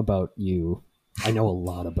lot about you. And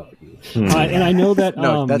I know that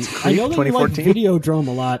that's Creep, I know that you like Videodrome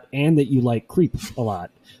a lot and that you like Creep a lot.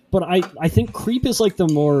 But I think Creep is like the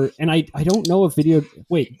more, and I don't know if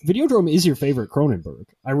Videodrome is your favorite Cronenberg.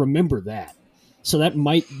 I remember that. So that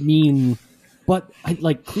might mean, but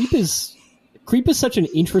Creep is Creep is such an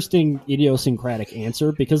interesting idiosyncratic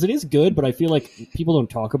answer because it is good, but I feel like people don't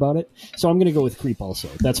talk about it. So I'm going to go with Creep also.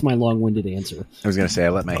 That's my long-winded answer. I was going to say I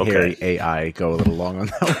let my hairy AI go a little long on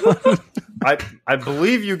that one. I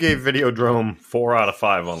believe you gave Videodrome 4 out of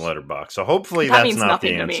 5 on Letterboxd, so hopefully that's not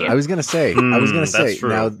the answer. I was going to say.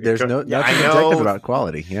 Now there's nothing objective about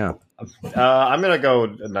quality. Yeah. I'm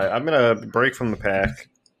gonna break from the pack,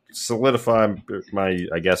 solidify my,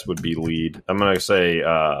 I guess would be lead. I'm gonna say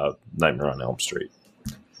Nightmare on Elm Street.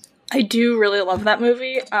 I do really love that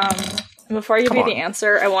movie. Before I give you the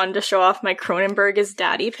answer, I wanted to show off my Cronenberg is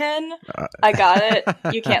Daddy pin. I got it.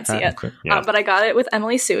 You can't see it, but I got it with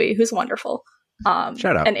Emily Sui, who's wonderful.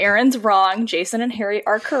 Shut up. And Aaron's wrong. Jason and Harry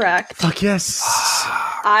are correct. Fuck yes.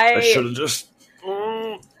 I should have just.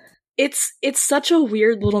 It's such a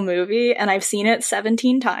weird little movie, and I've seen it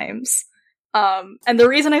 17 times. And the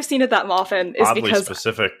reason I've seen it that often is oddly because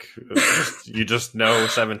specific. You just know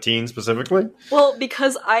 17 specifically? Well,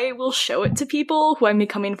 because I will show it to people who I'm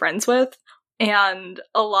becoming friends with, and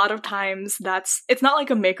a lot of times it's not like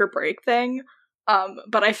a make or break thing.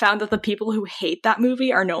 But I found that the people who hate that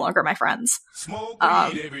movie are no longer my friends. Smoke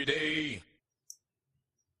weed every day.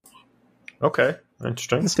 Okay,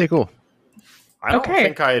 interesting. Stay cool. I don't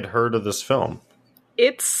think I had heard of this film.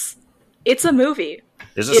 It's a movie.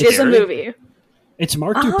 Is it is a movie. It's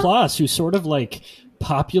Mark Duplass who sort of like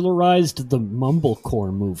popularized the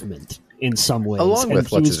mumblecore movement in some ways. Along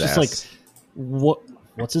with what's his ass? Like,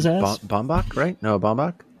 what's his ass? Baumbach, right? Noah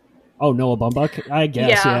Baumbach? Oh, Noah Baumbach? I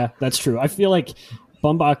guess, yeah, that's true. I feel like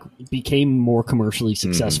Baumbach became more commercially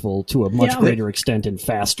successful to a much greater extent and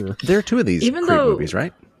faster. There are two of these movies,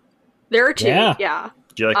 right? There are two, yeah.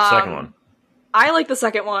 Do you like the second one? I like the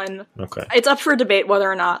second one. Okay. It's up for debate whether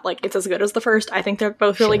or not it's as good as the first. I think they're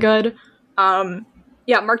both really good. Mark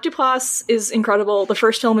Duplass is incredible. The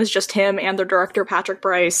first film is just him and the director, Patrick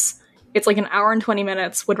Bryce. It's like an hour and 20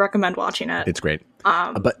 minutes. Would recommend watching it. It's great.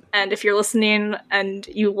 And if you're listening and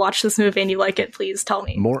you watch this movie and you like it, please tell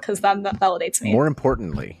me, because that validates me. More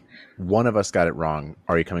importantly, one of us got it wrong.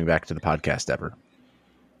 Are you coming back to the podcast ever?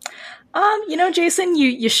 Jason,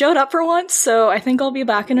 you showed up for once, so I think I'll be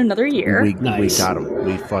back in another year. We got him.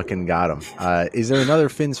 We fucking got him. Is there another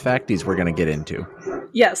Finn's Facties we're going to get into?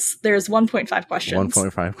 Yes, there's 1.5 questions.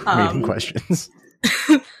 1.5 remaining questions.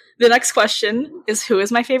 The next question is, who is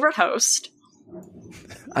my favorite host?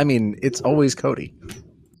 I mean, it's always Cody.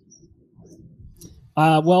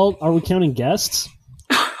 Well, are we counting guests?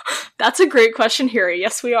 That's a great question, Harry.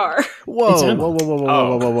 Yes, we are. Whoa. Fucking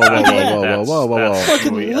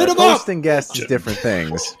lit him up. Host and guest is different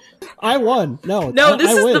things. I won. No,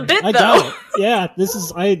 this is win. the bit, I though. got it. Yeah, this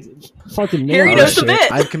is, I fucking nailed Harry knows the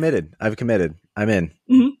bit. I've committed. I'm in.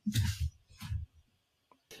 Mm-hmm.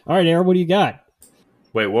 All right, Aaron, what do you got?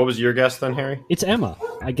 Wait, what was your guess then, Harry? It's Emma.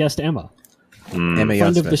 I guessed Emma. Emma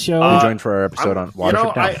Friend of the show. Who joined for our episode on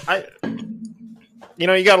Watership Down.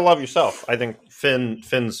 You got to love yourself. I think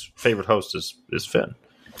Finn's favorite host is Finn.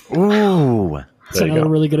 Ooh. That's another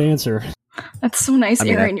really good answer. That's so nice,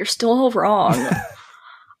 Aaron. You're still all wrong.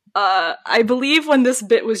 I believe when this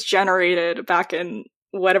bit was generated back in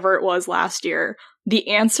whatever it was last year, the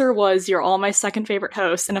answer was, you're all my second favorite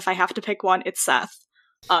hosts, and if I have to pick one, it's Seth.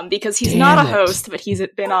 Because he's not a host, but he's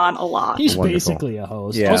been on a lot. He's basically a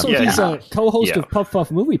host. Yeah. Also, he's a co-host of Puff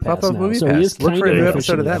Puff Movie Pass now, Movie so Pass. he is Look kind for of a new an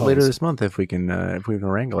episode of that host. later this month if we can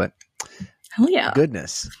wrangle it. Hell yeah.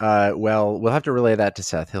 Goodness. Well, we'll have to relay that to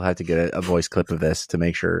Seth. He'll have to get a voice clip of this to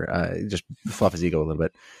make sure, just fluff his ego a little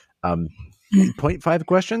bit. 0.5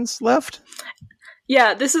 questions left?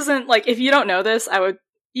 Yeah, this isn't, if you don't know this,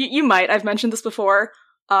 you might. I've mentioned this before.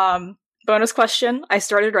 Bonus question. I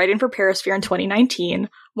started writing for Perisphere in 2019.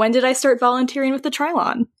 When did I start volunteering with the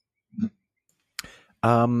Trilon?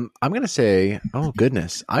 I'm going to say, oh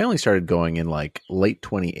goodness. I only started going in late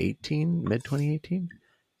 2018, mid 2018.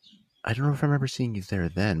 I don't know if I remember seeing you there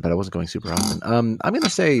then, but I wasn't going super often. I'm going to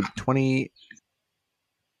say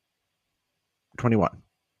 2021. I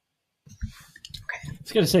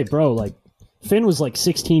was going to say, bro, Finn was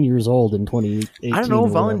 16 years old in 2018. I don't know,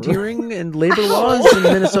 volunteering and labor laws in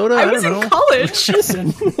Minnesota. I was don't know. in college.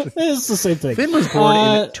 Listen, it's the same thing. Finn was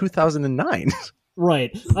born in 2009.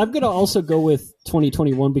 Right. I'm going to also go with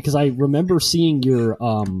 2021 because I remember seeing your,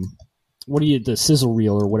 the sizzle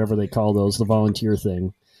reel or whatever they call those, the volunteer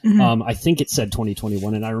thing. Mm-hmm. I think it said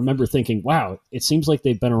 2021, and I remember thinking, wow, it seems like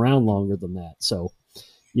they've been around longer than that. So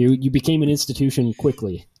you became an institution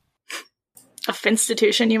quickly. A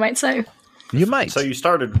finstitution, you might say. You might. So you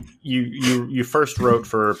started. You first wrote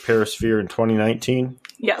for Perisphere in 2019.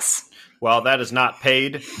 Yes. Well, that is not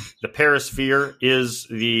paid. The Perisphere is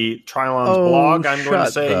the Trilon's blog. I'm going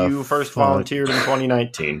to say you first volunteered in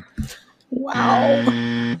 2019.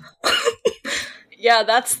 Wow. Yeah,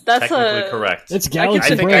 that's technically correct. It's I galaxy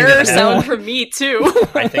get an brain. error sound from me too.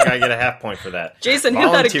 I think I get a half point for that. Jason,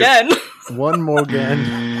 hit that again. One more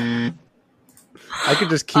again. I could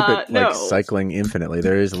just keep it no. cycling infinitely.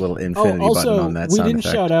 There is a little infinity button on that we sound didn't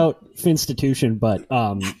effect. shout out Finstitution, but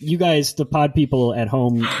you guys, the pod people at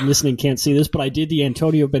home listening, can't see this, but I did the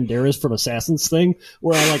Antonio Banderas from Assassins thing,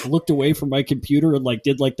 where I looked away from my computer and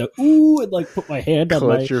did the ooh and put my hand on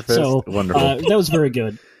Clutch your fist. So Wonderful. that was very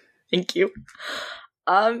good. Thank you.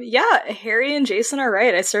 Yeah, Harry and Jason are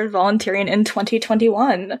right. I started volunteering in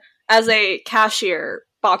 2021 as a cashier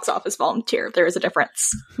box office volunteer. There is a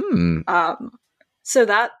difference. So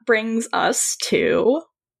that brings us to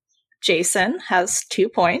Jason has 2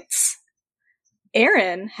 points.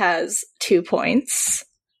 Aaron has 2 points.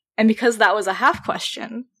 And because that was a half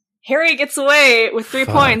question, Harry gets away with 3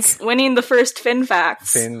 points, winning the first Finn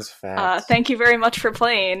Facts. Finn's Facts. Thank you very much for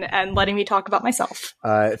playing and letting me talk about myself.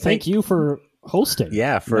 Thank you for hosting.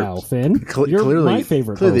 Yeah, Finn. You're clearly, my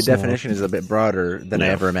favorite clearly host the now. definition is a bit broader than I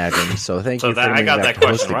ever imagined. So thank you for I got that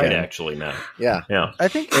question right, again. actually, Matt. Yeah. Yeah. I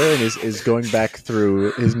think Aaron is going back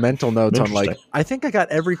through his mental notes on I think I got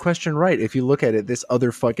every question right if you look at it this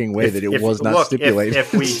other fucking way that it was not stipulated.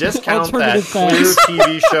 If we discount that clear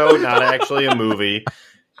TV show, not actually a movie,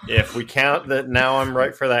 if we count that now I'm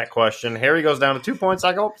right for that question, Harry goes down to 2 points,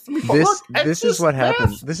 I go up 3 points. This is what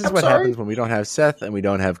happens. This is what happens when we don't have Seth and we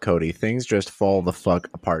don't have Cody. Things just fall the fuck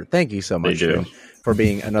apart. Thank you so much, Finn, for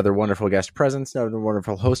being another wonderful guest presence, another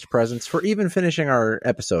wonderful host presence, for even finishing our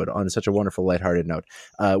episode on such a wonderful, lighthearted note.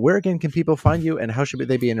 Where again can people find you, and how should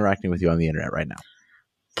they be interacting with you on the internet right now?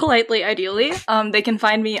 Politely, ideally. They can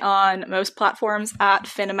find me on most platforms at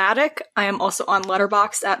Finematic. I am also on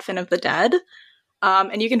Letterboxd at Fin of the Dead.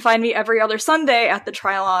 And you can find me every other Sunday at the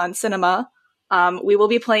Trial Cinema. We will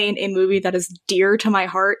be playing a movie that is dear to my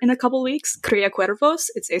heart in a couple weeks, Cría Cuervos.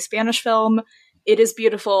 It's a Spanish film. It is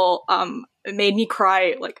beautiful. It made me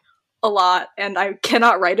cry a lot, and I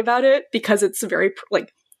cannot write about it because it's very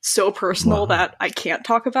so personal that I can't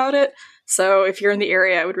talk about it. So if you're in the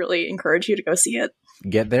area, I would really encourage you to go see it.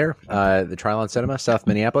 Get there. The Trial Cinema, South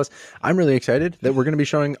Minneapolis. I'm really excited that we're going to be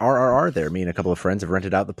showing RRR there. Me and a couple of friends have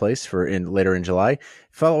rented out the place for later in July.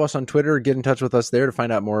 Follow us on Twitter. Get in touch with us there to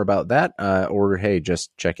find out more about that. Or, hey,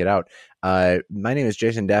 just check it out. My name is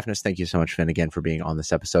Jason Daphnis. Thank you so much, Finn, again, for being on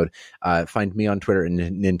this episode. Find me on Twitter at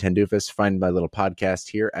Nintendoofus. Find my little podcast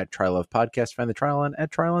here at Trial of Podcast. Find the Trial at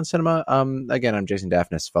Trial Cinema. Again, I'm Jason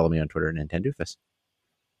Daphnis. Follow me on Twitter at Nintendoofus.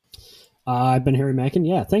 I've been Harry Mackin.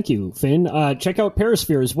 Yeah, thank you, Finn. Check out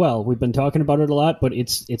Perisphere as well. We've been talking about it a lot, but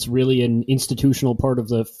it's really an institutional part of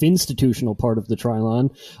the Finstitutional part of the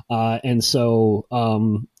Trilon, and so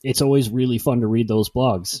it's always really fun to read those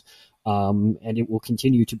blogs, and it will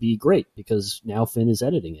continue to be great because now Finn is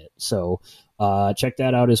editing it. So check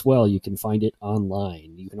that out as well. You can find it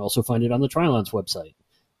online. You can also find it on the Trilon's website.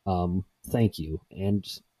 Thank you and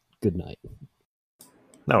good night.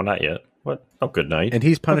 No, not yet. What? Oh, good night. And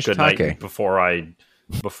he's punished good Take. night before I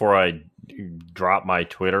drop my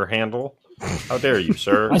Twitter handle. How dare you,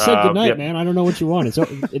 sir? I said good night, man. I don't know what you want.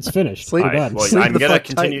 It's finished. Sleep. I'm going to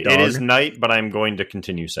continue. It is night, but I'm going to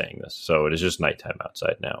continue saying this. So it is just nighttime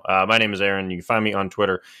outside now. My name is Aaron. You can find me on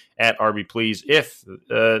Twitter at RBPlease. If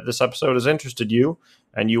this episode has interested you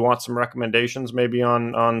and you want some recommendations maybe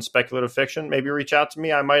on speculative fiction, maybe reach out to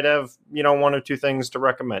me. I might have, one or two things to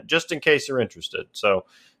recommend just in case you're interested. So,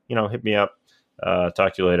 hit me up.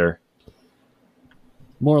 Talk to you later.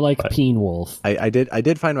 More like Peen Wolf. I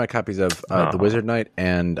did find my copies of The Wizard Knight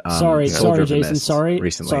and sorry, Jason. Mist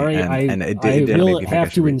recently. Sorry, and I will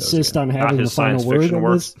have to insist on having the final word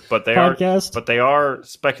on this podcast. But they are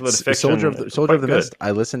speculative fiction. Soldier of the Mist.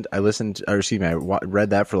 I listened. Or excuse me. I read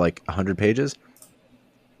that for 100 pages.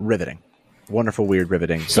 Riveting. Wonderful, weird,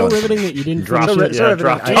 riveting. So riveting that you didn't drop finish it.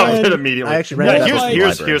 Dropped it immediately. I actually read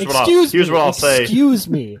here's what I'll say. Excuse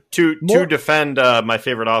me. To defend my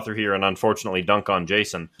favorite author here and unfortunately dunk on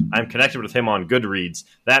Jason, I'm connected with him on Goodreads.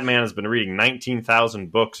 That man has been reading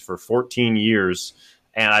 19,000 books for 14 years,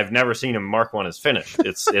 and I've never seen him mark one as finished.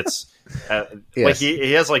 It's yes.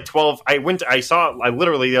 He has 12. I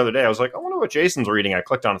literally the other day I was like, I wonder what Jason's reading. I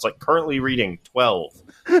clicked on it's currently reading 12.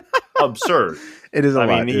 Absurd. It is a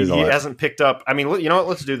lot. He hasn't picked up. I mean, you know what?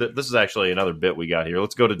 Let's do that. This is actually another bit we got here.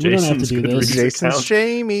 Let's go to Jason's Goodreads Jason's account.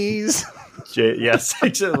 Shamies. Yes,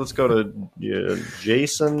 let's go to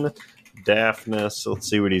Jason Daphnis. Let's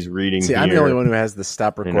see what he's reading. See, here. I'm the only one who has the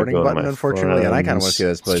stop recording button, unfortunately, and I kind of want to see how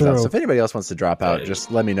this plays out. So if anybody else wants to drop out,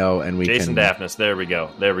 just let me know, and we Jason Daphnis. There we go.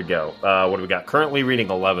 What do we got? Currently reading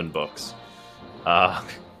 11 books.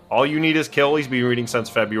 All You Need Is Kill. He's been reading since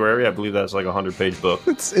February. I believe that's like a 100-page book.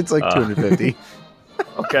 It's like 250.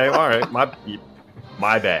 Okay, all right.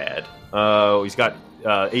 My bad. He's got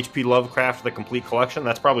H.P. Lovecraft, The Complete Collection.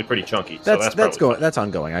 That's probably pretty chunky. That's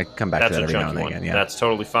ongoing. I come back to that every now and again. Yeah, that's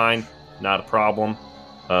totally fine. Not a problem.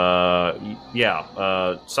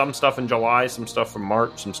 Some stuff in July, some stuff from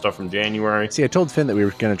March, some stuff from January. See, I told Finn that we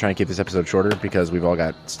were going to try and keep this episode shorter because we've all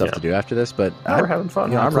got stuff to do after this. But we're having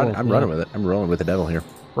fun. I'm running with it. I'm rolling with the devil here.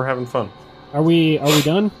 We're having fun. Are we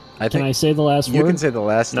done? Can I say the last word? You can say the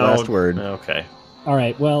last word. Okay. All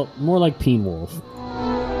right. Well, more like Peen Wolf.